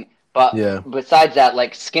band thing. But besides that,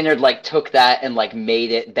 like Skynyrd like took that and like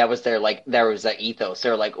made it, that was their like, there was that ethos.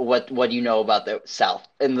 They're like, what do you know about the South?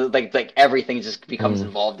 And like everything just becomes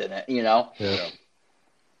involved in it, Yeah.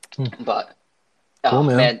 But cool,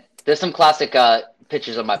 man. there's some classic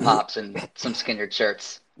pictures of my pops and some Skynyrd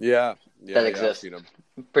shirts. Yeah, that exist. I've seen them.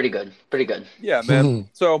 Pretty good. Yeah, man.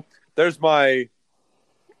 So there's my,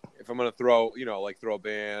 if I'm gonna throw a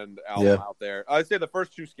band album out there, I'd say the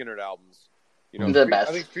first two Skynyrd albums. The best.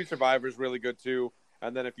 I think Street Survivor is really good too.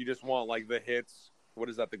 And then if you just want like the hits, what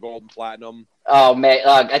is that? The Golden Platinum. Oh man,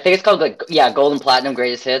 I think it's called Golden Platinum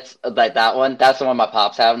Greatest Hits. Like that one. That's the one my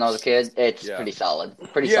pops had when I was a kid. It's pretty solid.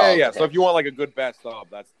 Solid. Yeah. So if you want like a good best of,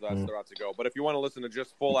 that's the route to go. But if you want to listen to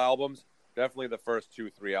just full albums, definitely the first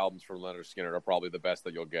 2-3 albums from Lynyrd Skynyrd are probably the best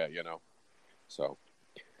that you'll get. So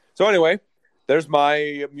anyway, there's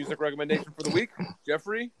my music recommendation for the week.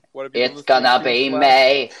 Jeffrey, what have you? It's gonna be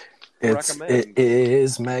May. It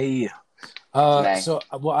is May. So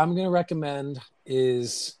what I'm going to recommend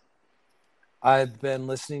is, I've been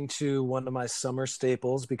listening to one of my summer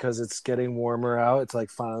staples because it's getting warmer out. It's like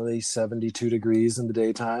finally 72 degrees in the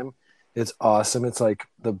daytime. It's awesome. It's like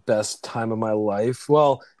the best time of my life.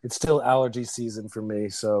 Well, it's still allergy season for me,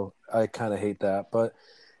 so I kind of hate that. But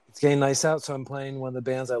it's getting nice out, so I'm playing one of the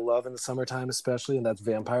bands I love in the summertime especially, and that's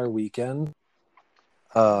Vampire Weekend.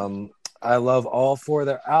 I love all 4 of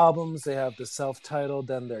their albums. They have the self-titled,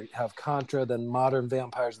 then they have Contra, then Modern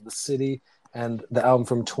Vampires of the City, and the album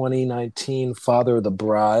from 2019, Father of the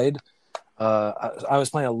Bride. I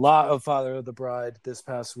was playing a lot of Father of the Bride this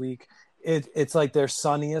past week. It's like their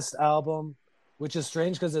sunniest album, which is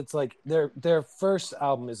strange because it's like their first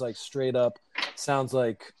album is like straight up sounds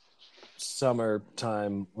like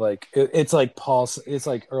summertime. Like it's like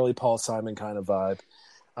early Paul Simon kind of vibe.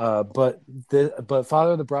 But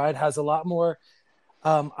Father of the Bride has a lot more.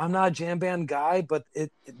 I'm not a jam band guy, but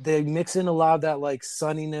they mix in a lot of that like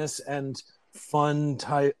sunniness and fun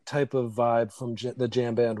type of vibe from the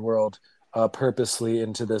jam band world purposely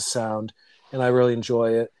into this sound, and I really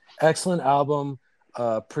enjoy it. Excellent album,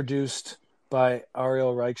 produced by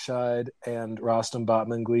Ariel Reichscheid and Rostam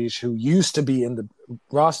Batmanglij, who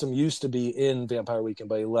Rostam used to be in Vampire Weekend,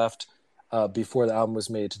 but he left before the album was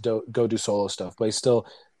made to go do solo stuff, but he still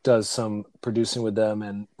does some producing with them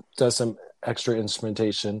and does some extra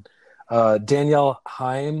instrumentation. Danielle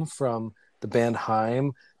Haim from the band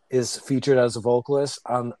Haim is featured as a vocalist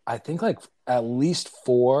on, I think, like at least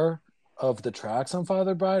 4 of the tracks on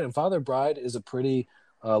Father Bride, and Father Bride is a pretty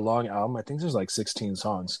long album. I think there's like 16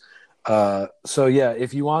 songs. So yeah,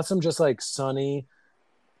 if you want some just like sunny,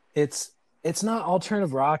 it's not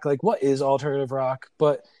alternative rock. Like, what is alternative rock?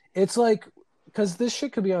 But it's like, because this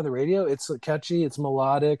shit could be on the radio. It's catchy. It's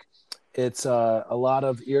melodic. It's a lot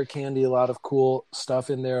of ear candy, a lot of cool stuff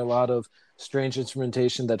in there, a lot of strange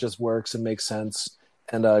instrumentation that just works and makes sense,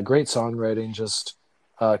 and great songwriting, just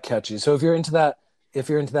catchy. So if you're into that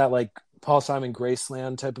like Paul Simon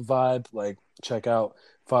Graceland type of vibe, like check out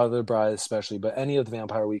Father of the Bride especially. But any of the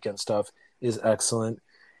Vampire Weekend stuff is excellent.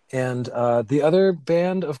 And the other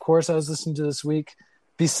band, of course, I was listening to this week,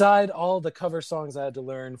 beside all the cover songs I had to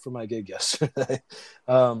learn for my gig yesterday.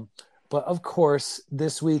 But of course,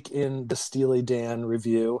 this week in the Steely Dan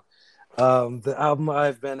review, the album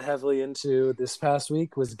I've been heavily into this past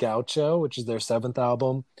week was Gaucho, which is their 7th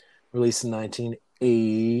album, released in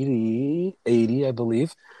 1980, I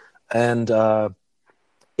believe. And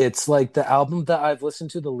it's like the album that I've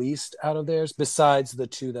listened to the least out of theirs, besides the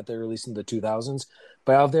 2 that they released in the 2000s.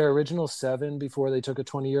 But out of their original 7 before they took a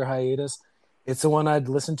 20-year hiatus, it's the one I'd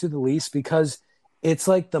listen to the least, because it's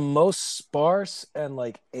like the most sparse and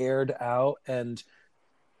like aired out, and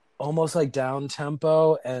almost like down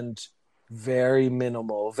tempo and very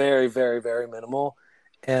minimal, very, very, very minimal.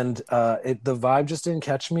 And the vibe just didn't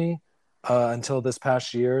catch me until this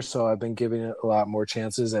past year. So I've been giving it a lot more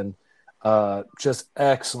chances, and just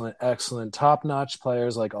excellent, top-notch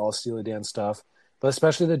players, like all Steely Dan stuff, but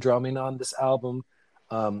especially the drumming on this album.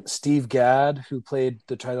 Steve Gadd, who played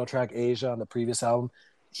the title track Asia on the previous album,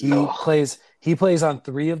 he plays on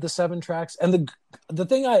 3 of the 7 tracks. And the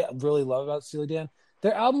thing I really love about Steely Dan,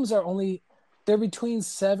 their albums they're between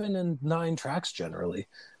 7 and 9 tracks generally.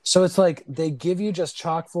 So it's like they give you just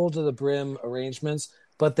chock full to the brim arrangements,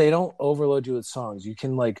 but they don't overload you with songs. You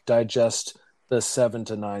can like digest the 7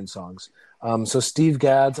 to 9 songs. So Steve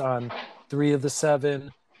Gadd's on 3 of the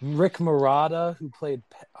 7. Rick Marotta, who played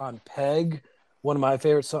on Peg, one of my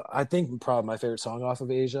favorite songs, I think probably my favorite song off of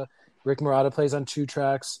Asia. Rick Marotta plays on 2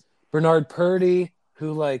 tracks. Bernard Purdie,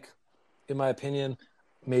 who, like, in my opinion,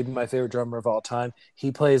 maybe my favorite drummer of all time,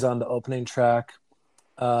 he plays on the opening track.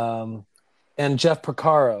 And Jeff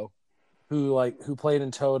Porcaro, who played in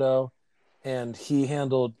Toto, and he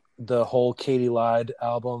handled the whole Katie Lied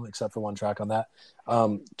album except for 1 track on that.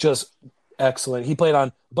 Just excellent. He played on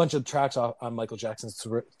a bunch of tracks on Michael Jackson's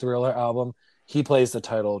Thriller album. He plays the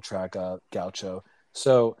title track, Gaucho.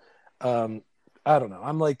 So, I don't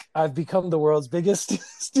know. I've become the world's biggest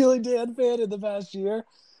Steely Dan fan in the past year,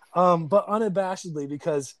 but unabashedly,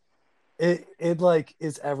 because it like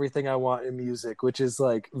is everything I want in music, which is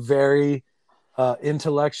like very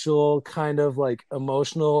intellectual, kind of like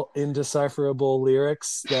emotional, indecipherable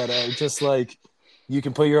lyrics that are just like you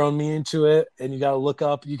can put your own meaning to it, and you got to look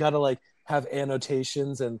up. You got to like have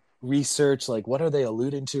annotations and research, like what are they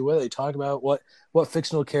alluding to, what are they talking about, what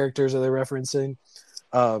fictional characters are they referencing.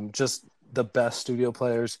 Just the best studio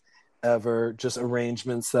players ever, just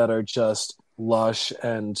arrangements that are just lush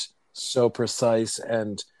and so precise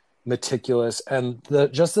and meticulous, and the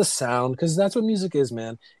sound, because that's what music is,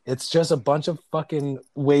 man. It's just a bunch of fucking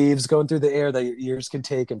waves going through the air that your ears can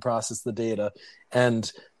take and process the data, and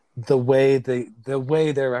the way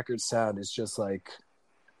their records sound is just like,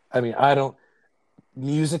 I mean,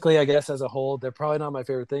 musically, I guess as a whole, they're probably not my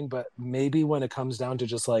favorite thing, but maybe when it comes down to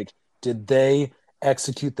just like, did they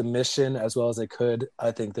execute the mission as well as they could,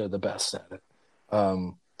 I think they're the best at it.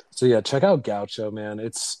 So yeah, check out Gaucho, man.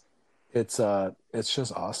 It's just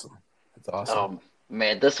awesome. It's awesome. Oh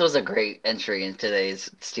man, this was a great entry in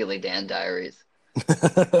today's Steely Dan Diaries,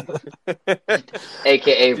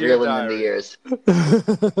 aka Reeling in the Years.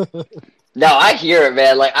 No, I hear it,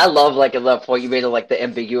 man. Like, I love like the point you made of like the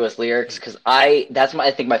ambiguous lyrics, because I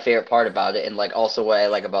think my favorite part about it, and like also what I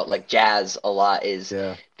like about like jazz a lot is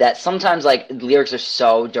that sometimes like lyrics are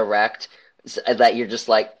so direct that you're just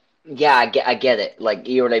like, yeah, I get it. Like,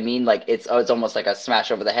 you know what I mean? Like it's almost like a smash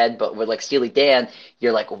over the head. But with like Steely Dan,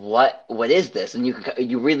 you're like, what is this? And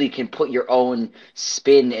you really can put your own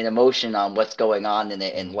spin and emotion on what's going on in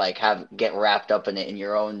it, and like get wrapped up in it in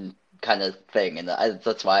your own kind of thing, and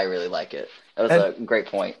that's why I really like it. That was a great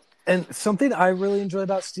point. And something I really enjoy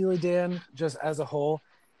about Steely Dan, just as a whole,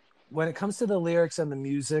 when it comes to the lyrics and the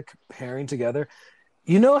music pairing together,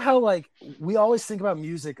 you know how like we always think about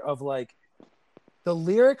music of like the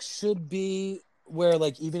lyrics should be where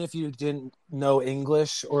like even if you didn't know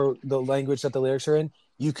English or the language that the lyrics are in,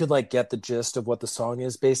 you could like get the gist of what the song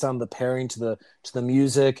is based on the pairing to the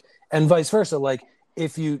music, and vice versa. Like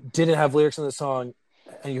if you didn't have lyrics in the song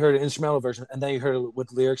and you heard an instrumental version and then you heard it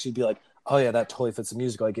with lyrics, you'd be like, oh yeah, that totally fits the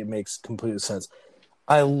music. Like it makes complete sense.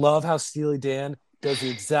 I love how Steely Dan does the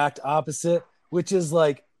exact opposite, which is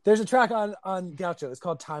like, there's a track on Gaucho. It's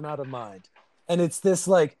called Time Out of Mind. And it's this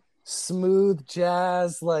like smooth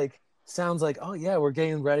jazz, like sounds like, oh yeah, we're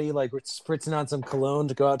getting ready. Like we're spritzing on some cologne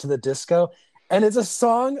to go out to the disco. And it's a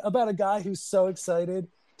song about a guy who's so excited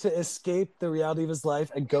to escape the reality of his life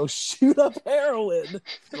and go shoot up heroin.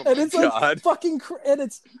 And it's like fucking, and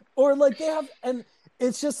it's, or like they have, and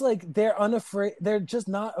it's just like, they're unafraid. They're just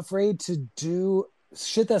not afraid to do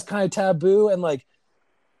shit that's kind of taboo. And like,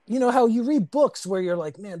 you know how you read books where you're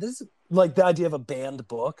like, man, this is like the idea of a banned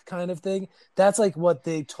book kind of thing. That's like what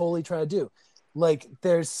they totally try to do. Like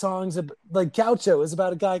there's songs like Gaucho is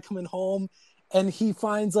about a guy coming home and he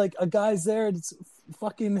finds like a guy's there and it's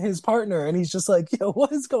fucking his partner, and he's just like, yo,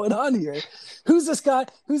 what is going on here? Who's this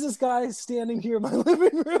guy standing here in my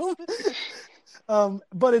living room?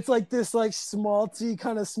 But it's like this like smalty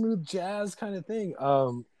kind of smooth jazz kind of thing.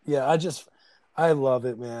 Yeah, I love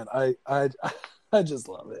it, man. I just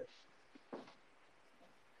love it.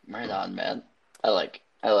 Right on, man. I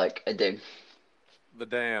dig the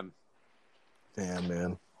Dan. Damn,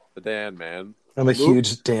 man. The Dan, man. I'm a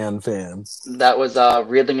huge Dan fan. That was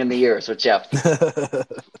Reeling in the Years with Jeff.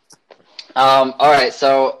 All right,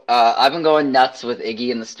 so I've been going nuts with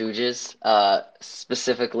Iggy and the Stooges,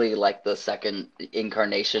 specifically like the second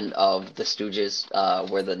incarnation of the Stooges,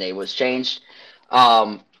 where the name was changed.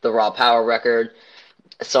 The Raw Power record.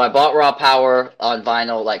 So I bought Raw Power on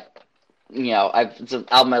vinyl, like it's an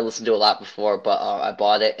album I listened to a lot before, but I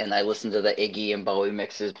bought it and I listened to the Iggy and Bowie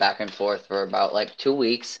mixes back and forth for about like 2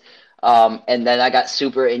 weeks. And then I got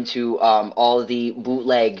super into all the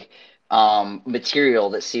bootleg material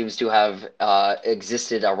that seems to have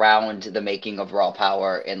existed around the making of Raw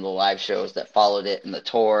Power and the live shows that followed it, and the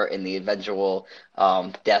tour and the eventual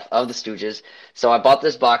death of the Stooges. So I bought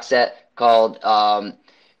this box set called Iggy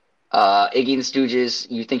and the Stooges,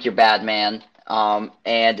 You Think You're Bad Man,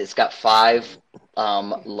 and it's got 5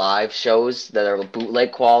 live shows that are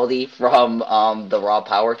bootleg quality from the Raw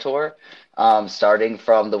Power tour, starting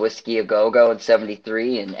from the Whiskey A Go Go in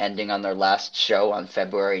 '73 and ending on their last show on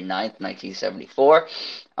February 9th, 1974.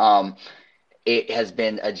 It has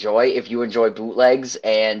been a joy. If you enjoy bootlegs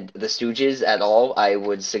and the Stooges at all, I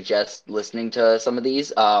would suggest listening to some of these.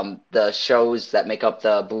 The shows that make up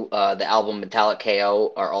the album Metallic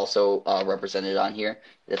KO are also represented on here.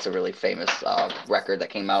 It's a really famous record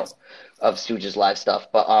that came out of Stooges live stuff.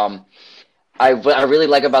 But what I really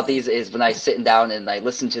like about these is when I sit down and I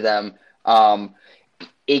listen to them,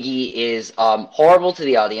 Iggy is horrible to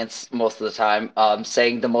the audience most of the time,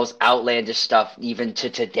 saying the most outlandish stuff, even to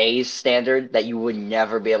today's standard, that you would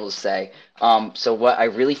never be able to say. So what I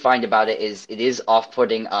really find about it is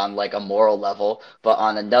off-putting on like a moral level, but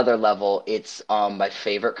on another level, it's my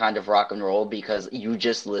favorite kind of rock and roll because you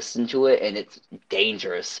just listen to it and it's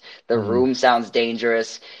dangerous. The room sounds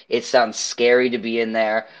dangerous. It sounds scary to be in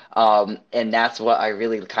there. And that's what I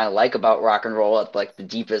really kind of like about rock and roll. Like the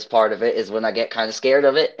deepest part of it is when I get kind of scared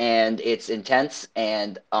of it and it's intense,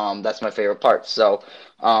 and that's my favorite part. So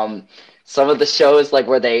some of the shows, like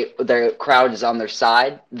where their crowd is on their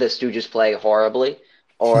side, the Stooges play horribly,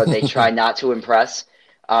 or they try not to impress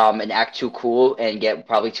and act too cool and get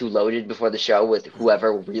probably too loaded before the show with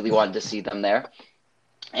whoever really wanted to see them there.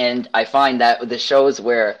 And I find that the shows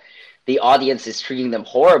where the audience is treating them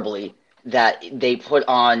horribly, that they put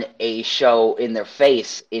on a show in their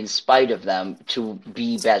face in spite of them to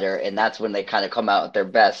be better, and that's when they kind of come out at their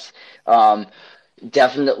best.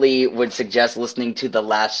 Definitely would suggest listening to the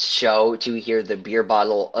last show to hear the beer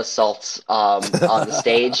bottle assaults on the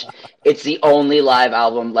stage. It's the only live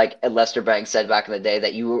album, like Lester Bangs said back in the day,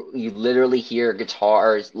 that you literally hear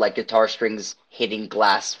guitar strings hitting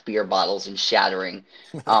glass beer bottles and shattering.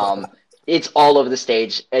 It's all over the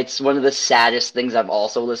stage. It's one of the saddest things I've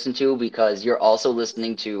also listened to, because you're also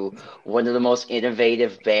listening to one of the most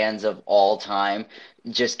innovative bands of all time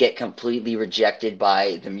just get completely rejected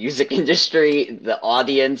by the music industry, the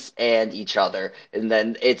audience, and each other. And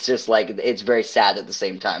then it's just like, it's very sad at the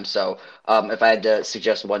same time. So if I had to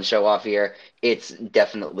suggest one show off here, it's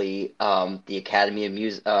definitely the Academy of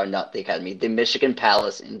Music, not the Academy, the Michigan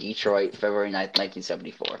Palace in Detroit, February 9th,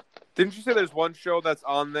 1974. Didn't you say there's one show that's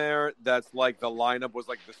on there that's like the lineup was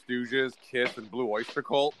like the Stooges, Kiss, and Blue Oyster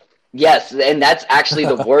Cult? Yes, and that's actually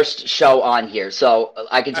the worst show on here. So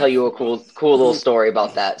I can tell you a cool little story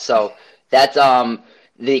about that. So that's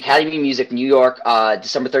the Academy of Music, New York,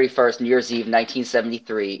 December 31st, New Year's Eve,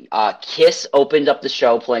 1973. Kiss opened up the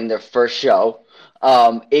show playing their first show.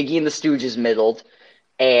 Iggy and the Stooges middled,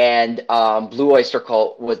 and Blue Oyster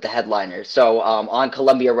Cult was the headliner. So on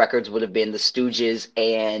Columbia Records would have been the Stooges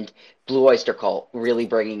and Blue Oyster Cult, really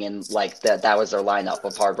bringing in like that was their lineup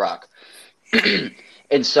of hard rock.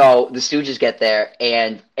 And so the Stooges get there,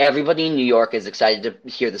 and everybody in New York is excited to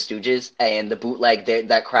hear the Stooges, and the bootleg,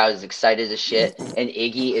 that crowd is excited as shit, and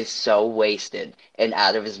Iggy is so wasted and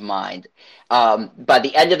out of his mind. By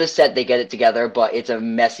the end of the set, they get it together, but it's a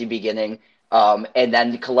messy beginning. And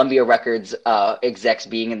then Columbia Records execs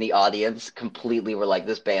being in the audience completely were like,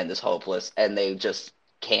 this band is hopeless, and they just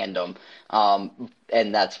canned them.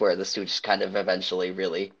 And that's where the Stooges kind of eventually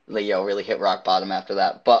really hit rock bottom after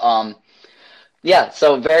that. But yeah,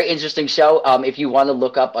 so very interesting show. If you want to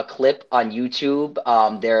look up a clip on YouTube,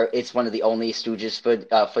 it's one of the only Stooges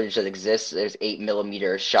footage that exists. There's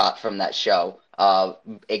 8mm shot from that show.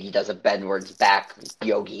 Iggy does a Benward's back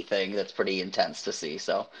yogi thing that's pretty intense to see.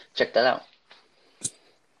 So check that out.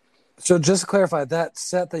 So just to clarify, that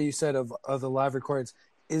set that you said of the live recordings,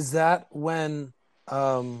 is that when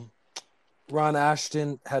Ron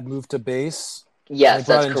Ashton had moved to bass? Yes,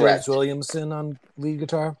 that's correct. James Williamson on lead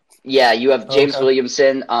guitar? Yeah, you have James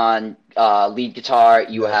Williamson on lead guitar.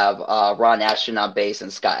 You have Ron Ashton on bass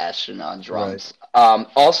and Scott Ashton on drums.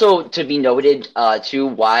 Also to be noted, too,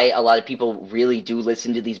 why a lot of people really do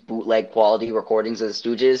listen to these bootleg quality recordings of the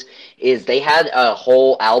Stooges is they had a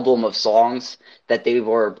whole album of songs that they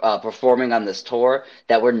were performing on this tour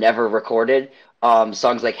that were never recorded.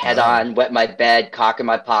 Songs like Head On, Wet My Bed, Cock in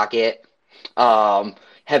My Pocket,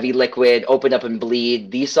 Heavy Liquid, Open Up and Bleed.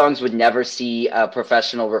 These songs would never see a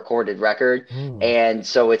professional recorded record. And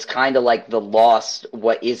so it's kind of like the lost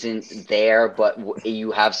what isn't there, but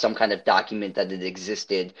you have some kind of document that it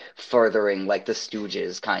existed, furthering like the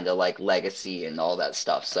Stooges kind of like legacy and all that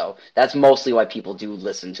stuff. So that's mostly why people do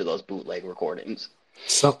listen to those bootleg recordings.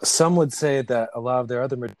 So some would say that a lot of their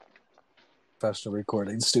other professional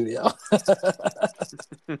recording studio.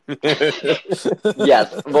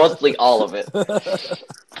 Yes, mostly all of it.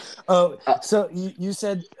 So you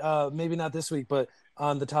said maybe not this week, but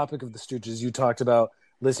on the topic of the Stooges, you talked about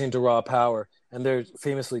listening to Raw Power, and there's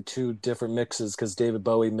famously two different mixes because David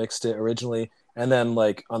Bowie mixed it originally, and then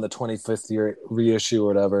like on the 25th year reissue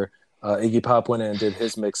or whatever, Iggy Pop went in and did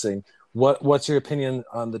his mixing. What's your opinion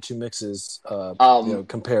on the two mixes,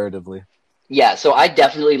 comparatively? Yeah, so I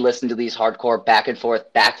definitely listen to these hardcore back and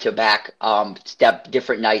forth, back to back,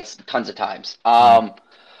 different nights, tons of times.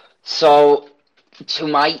 So to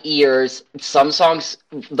my ears, some songs,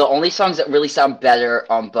 the only songs that really sound better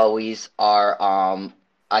on Bowie's are,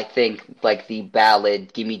 I think, like the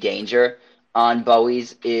ballad "Gimme Danger" on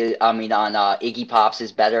Bowie's. On Iggy Pop's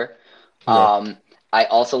is better. Yeah. I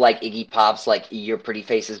also like Iggy Pop's like "Your Pretty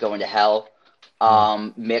Face Is Going to Hell"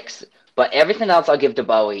 mix. But everything else I'll give to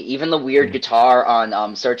Bowie. Even the weird guitar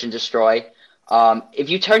on Search and Destroy. If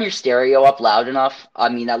you turn your stereo up loud enough,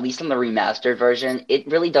 at least on the remastered version, it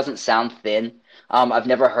really doesn't sound thin. I've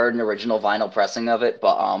never heard an original vinyl pressing of it,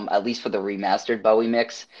 but at least for the remastered Bowie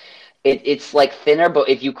mix, it's like thinner. But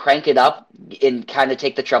if you crank it up and kind of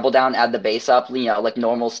take the treble down, add the bass up, like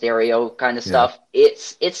normal stereo kind of stuff,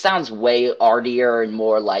 it sounds way artier and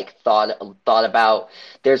more like thought about.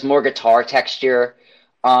 There's more guitar texture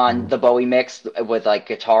on the Bowie mix with like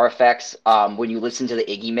guitar effects. When you listen to the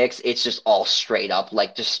Iggy mix, it's just all straight up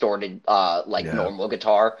like distorted normal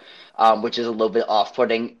guitar, which is a little bit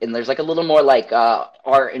off-putting. And there's like a little more like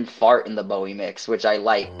art and fart in the Bowie mix, which I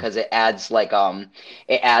like because it adds like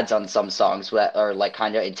it adds on some songs that are like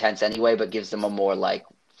kind of intense anyway, but gives them a more like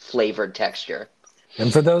flavored texture.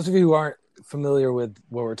 And for those of you who aren't familiar with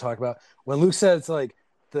what we're talking about, when Luke says like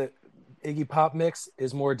the Iggy Pop mix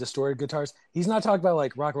is more distorted guitars, he's not talking about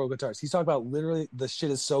like rock and roll guitars. He's talking about literally the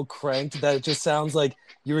shit is so cranked that it just sounds like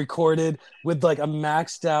you recorded with like a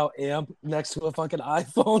maxed out amp next to a fucking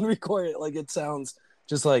iPhone recorded. Like it sounds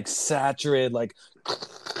just like saturated, like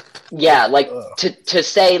yeah, like to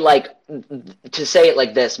say it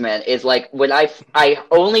like this, man, is like when I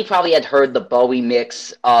only probably had heard the Bowie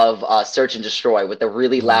mix of Search and Destroy with the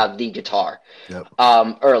really loud lead guitar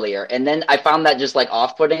earlier, and then I found that just like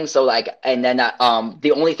off-putting. So like, and then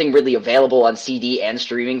the only thing really available on CD and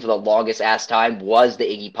streaming for the longest ass time was the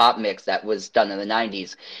Iggy Pop mix that was done in the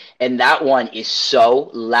 90s, and that one is so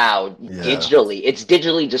loud digitally. It's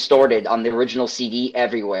digitally distorted on the original CD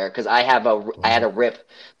everywhere because I had a rip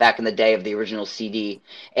back in the day of the original CD,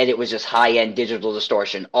 and it was just high-end digital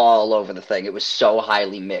distortion all over the thing. It was so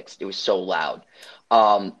highly mixed. It was so loud.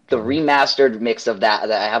 The remastered mix of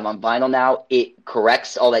that I have on vinyl now, it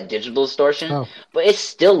corrects all that digital distortion, but it's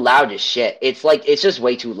still loud as shit. It's like, it's just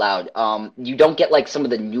way too loud. You don't get like some of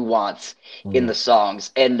the nuance in the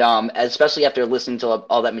songs. And especially after listening to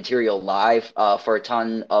all that material live for a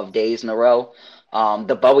ton of days in a row,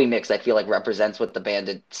 the Bowie mix, I feel like, represents what the band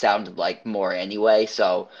had sounded like more anyway.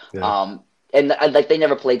 So, and like they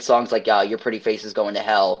never played songs like "Your Pretty Face Is Going to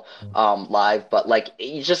Hell" live, but like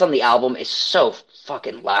it's just on the album, it's so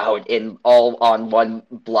fucking loud and all on one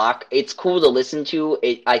block. It's cool to listen to.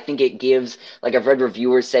 I think it gives, like I've read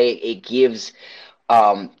reviewers say, it gives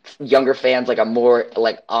younger fans like a more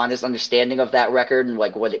like honest understanding of that record and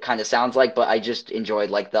like what it kind of sounds like. But I just enjoyed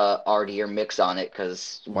like the artier mix on it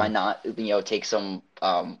because why not, take some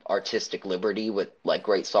artistic liberty with like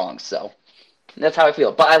great songs. So that's how I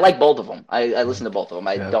feel. But I like both of them. I listen to both of them.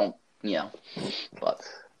 I don't, but.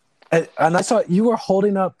 And I saw you were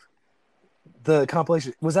holding up the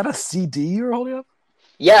compilation. Was that a CD you were holding up?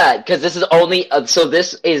 Yeah, because this is only so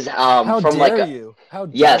this is How from dare like you? How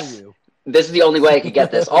dare yes, you? This is the only way I could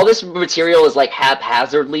get this. All this material is like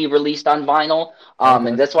haphazardly released on vinyl,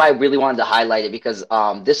 and that's why I really wanted to highlight it because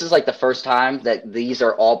this is like the first time that these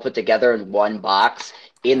are all put together in one box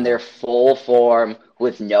in their full form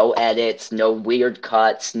with no edits, no weird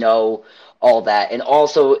cuts, no all that. And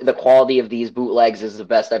also the quality of these bootlegs is the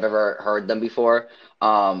best I've ever heard them before.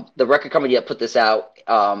 The record company that put this out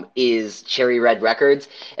is Cherry Red Records,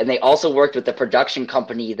 and they also worked with the production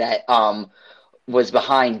company that was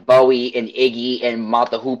behind Bowie and Iggy and Mott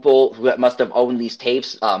the Hoople, who must have owned these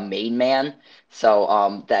tapes, Main Man.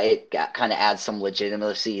 So that it kind of adds some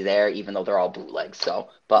legitimacy there, even though they're all bootlegs. So,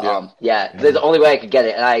 but that's the only way I could get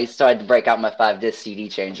it. And I started to break out my 5-disc CD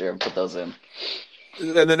changer and put those in.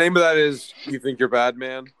 And the name of that is You Think You're Bad,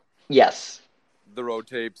 Man? Yes. The Road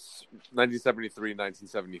Tapes, 1973,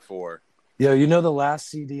 1974. Yo, you know the last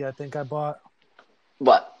CD I think I bought?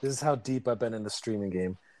 What? This is how deep I've been in the streaming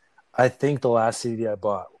game. I think the last CD I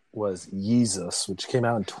bought was Yeezus, which came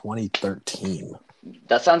out in 2013.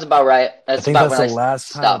 That sounds about right. I think that's the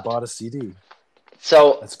last time I bought a CD.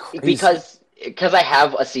 So that's crazy. Because I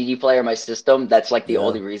have a CD player in my system, that's like the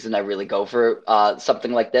only reason I really go for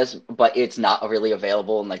something like this. But it's not really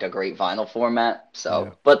available in like a great vinyl format.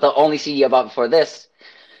 So, but the only CD I bought before this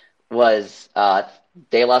was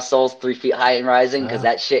De La Soul's 3 Feet High and Rising, because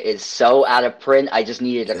that shit is so out of print. I just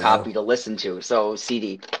needed a copy to listen to. So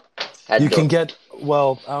CD. You can get,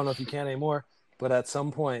 well, I don't know if you can anymore, but at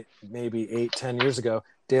some point, maybe 8-10 years ago,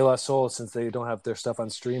 De La Soul, since they don't have their stuff on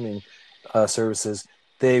streaming services,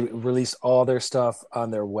 they released all their stuff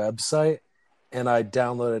on their website, and I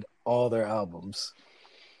downloaded all their albums.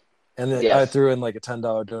 And then I threw in like a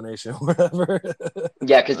 $10 donation or whatever.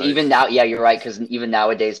 Yeah, because even now, you're right, because even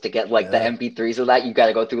nowadays to get like the MP3s of that, you got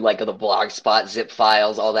to go through like the Blogspot, zip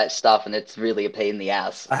files, all that stuff, and it's really a pain in the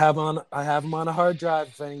ass. I have them on a hard drive.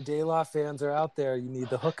 If any De La fans are out there, you need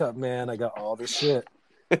the hookup, man. I got all the shit.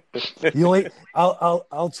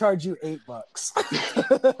 I'll charge you $8.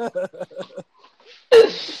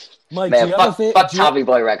 Mike, man, fuck Tommy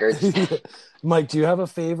Boy Records. Mike, do you have a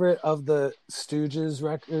favorite of the Stooges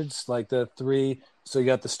records? Like the 3? So you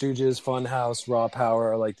got the Stooges, Funhouse, Raw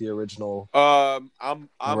Power, or like the original I'm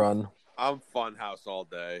run? I'm Funhouse all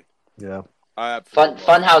day. Yeah.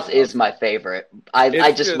 Funhouse is my favorite.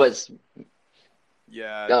 I just was.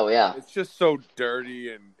 Yeah. Oh yeah. It's just so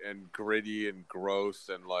dirty and gritty and gross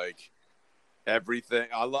and like everything.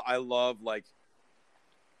 I love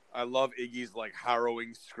Iggy's like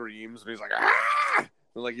harrowing screams when he's like ah!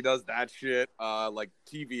 And, like he does that shit. Like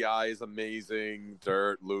TVI is amazing.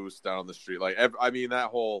 Dirt, Loose, Down on the Street. Like that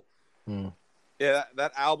whole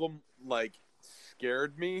that album like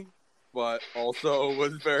scared me, but also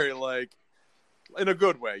was very like in a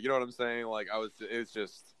good way. You know what I'm saying? Like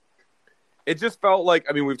it just felt like,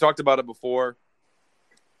 I mean, we've talked about it before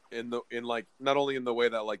in like not only in the way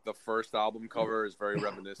that like the first album cover is very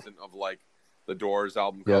reminiscent of like the Doors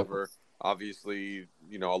album cover, obviously,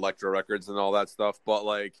 you know, Elektra Records and all that stuff, but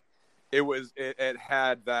like it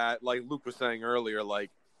had that, like Luke was saying earlier,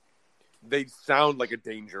 like they sound like a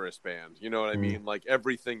dangerous band, you know what I mean? Like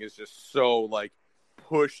everything is just so like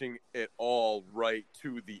pushing it all right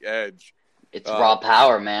to the edge. It's raw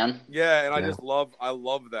power, man. Yeah, and I love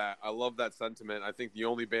that. I love that sentiment. I think the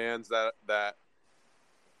only bands that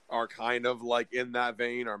are kind of like in that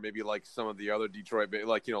vein are maybe like some of the other Detroit bands,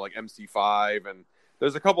 like, you know, like MC5, and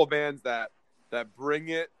there's a couple bands that bring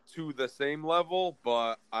it to the same level,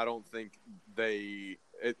 but I don't think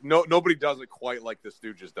nobody does it quite like the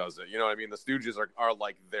Stooges does it. You know what I mean? The Stooges are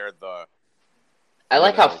like they're the. I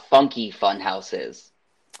like how funky Funhouse is,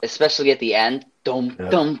 especially at the end. Dum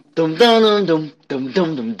dum dum dum dum dum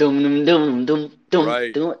dum dum dum dum dum dum.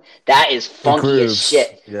 Right. That is funky as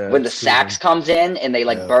shit. Yeah, when the sax comes in and they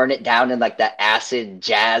like burn it down in like that acid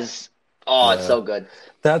jazz. Oh, it's so good.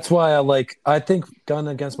 That's why I think Gun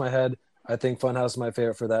Against My Head, I think Funhouse is my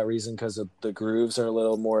favorite for that reason, because the grooves are a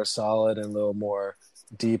little more solid and a little more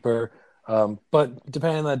deeper. But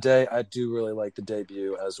depending on that day, I do really like the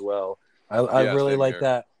debut as well. I really like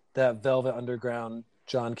that Velvet Underground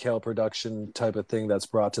John Cale production type of thing that's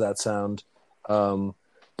brought to that sound.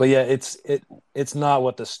 But yeah, it's not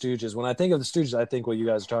what the Stooges. When I think of the Stooges, I think what you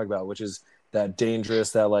guys are talking about, which is that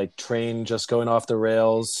dangerous, that like train just going off the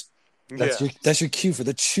rails. That's your cue for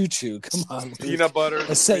the choo choo. Come on, peanut butter.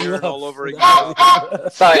 I set you up all over again.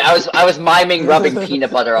 Sorry, I was miming rubbing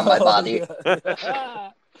peanut butter on my body.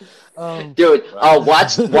 Dude,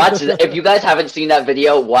 watch. If you guys haven't seen that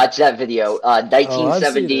video, watch that video.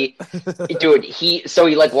 1970. Dude, he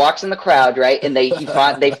like walks in the crowd, right? And they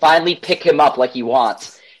finally pick him up like he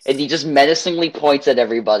wants, and he just menacingly points at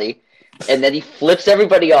everybody. and then he flips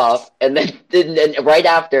everybody off, and then right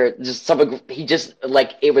after, just he just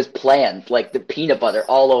like it was planned, like the peanut butter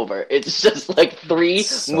all over. It's just like three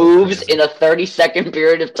So moves crazy. in a 30-second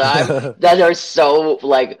period of time that are so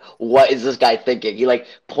like, what is this guy thinking? He like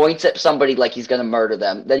points at somebody like he's gonna murder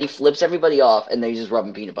them, then he flips everybody off, and then he's just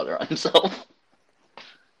rubbing peanut butter on himself.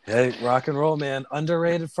 Hey, rock and roll, man.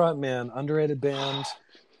 Underrated frontman, underrated band.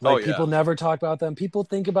 Like, Oh, yeah. people never talk about them. People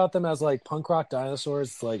think about them as like punk rock dinosaurs.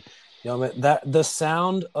 It's like, you know, man, that the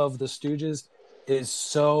sound of the Stooges is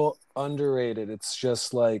so underrated. It's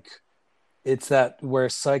just like, it's that where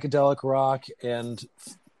psychedelic rock and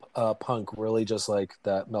punk really just like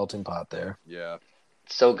that melting pot there. Yeah.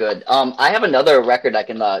 So good. I have another record I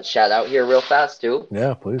can shout out here real fast too.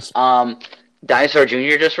 Yeah, please. Dinosaur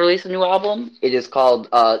Jr. just released a new album. It is called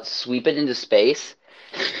Sweep It Into Space.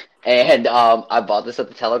 And I bought this at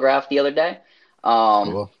the Telegraph the other day.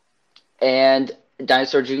 Cool. And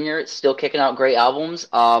Dinosaur Jr. is still kicking out great albums.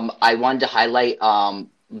 I wanted to highlight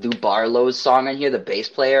Lou Barlow's song on here, the bass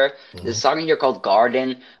player. This song in here called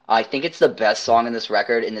Garden. I think it's the best song in this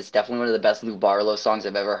record, and it's definitely one of the best Lou Barlow songs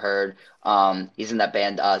I've ever heard. He's in that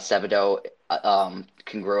band Sevedo,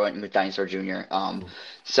 congruent with Dinosaur Jr.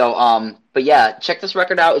 But yeah, check this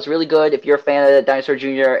record out. It's really good if you're a fan of Dinosaur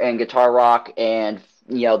Jr. and guitar rock, and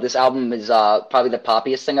you know, this album is probably the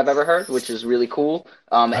poppiest thing I've ever heard, which is really cool.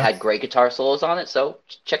 It had great guitar solos on it, so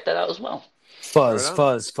check that out as well. Fuzz, Right on.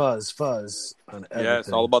 fuzz, fuzz, fuzz. On Yeah, it's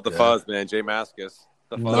everything. all about the Yeah. fuzz, man. Jay Mascis,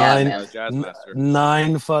 the fuzz, Yeah, man. the jazz master.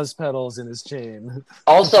 9 fuzz pedals in his chain.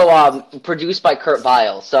 Also, produced by Kurt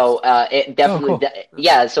Vile, so it definitely,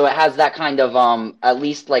 cool. so it has that kind of at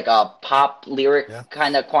least like a pop lyric Yeah.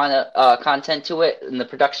 kind of content to it. And the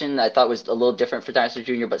production I thought was a little different for Dinosaur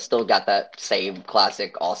Jr., but still got that same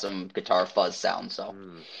classic, awesome guitar fuzz sound. So,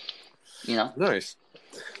 you know, Nice.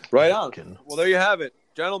 Right on. Fucking- Well, there you have it,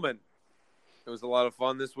 gentlemen. It was a lot of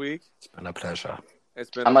fun this week. It's been a pleasure.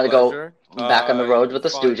 It's been I'm a gonna go pleasure. back on the road you with the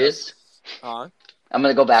can find Stooges. us- Huh? I'm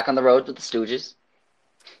gonna go back on the road with the Stooges.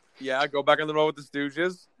 Yeah, go back on the road with the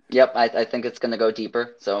Stooges. Yep, I think it's gonna go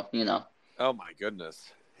deeper. So, you know. Oh my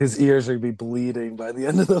goodness. His ears are gonna be bleeding by the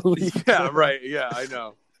end of the week. Yeah, right. Yeah, I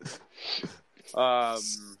know.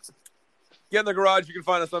 Get in the garage. You can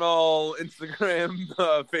find us on all Instagram,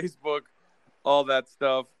 Facebook, all that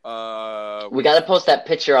stuff. We got to post that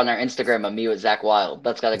picture on our Instagram of me with Zach Wild.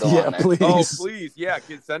 That's got to go Yeah, on there. please. Oh, please. Yeah,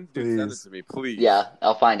 kid, send it Please. to me, please. Yeah,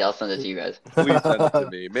 I'll find it. I'll send it to you guys. Please send it to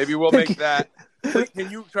me. Maybe we'll make that.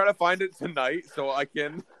 Can you try to find it tonight so I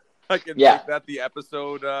can Yeah. make that the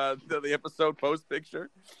episode the episode post picture?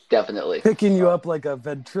 Definitely. Picking you up like a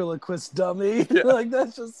ventriloquist dummy. Yeah. Like,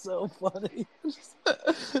 that's just so funny.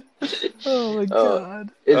 Oh my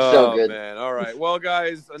god. It's so good. Man. All right. Well,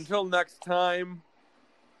 guys, until next time,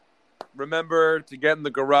 remember to get in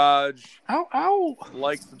the garage, Ow, ow.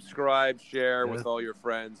 like, subscribe, share Yeah. with all your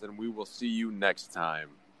friends, and we will see you next time.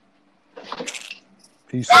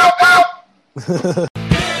 Peace.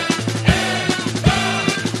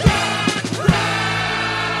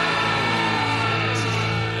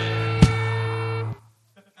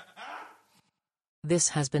 This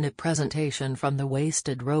has been a presentation from the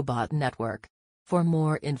Wasted Robot Network. For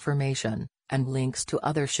more information and links to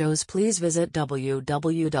other shows, please visit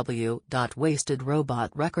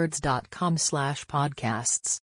www.wastedrobotrecords.com/podcasts.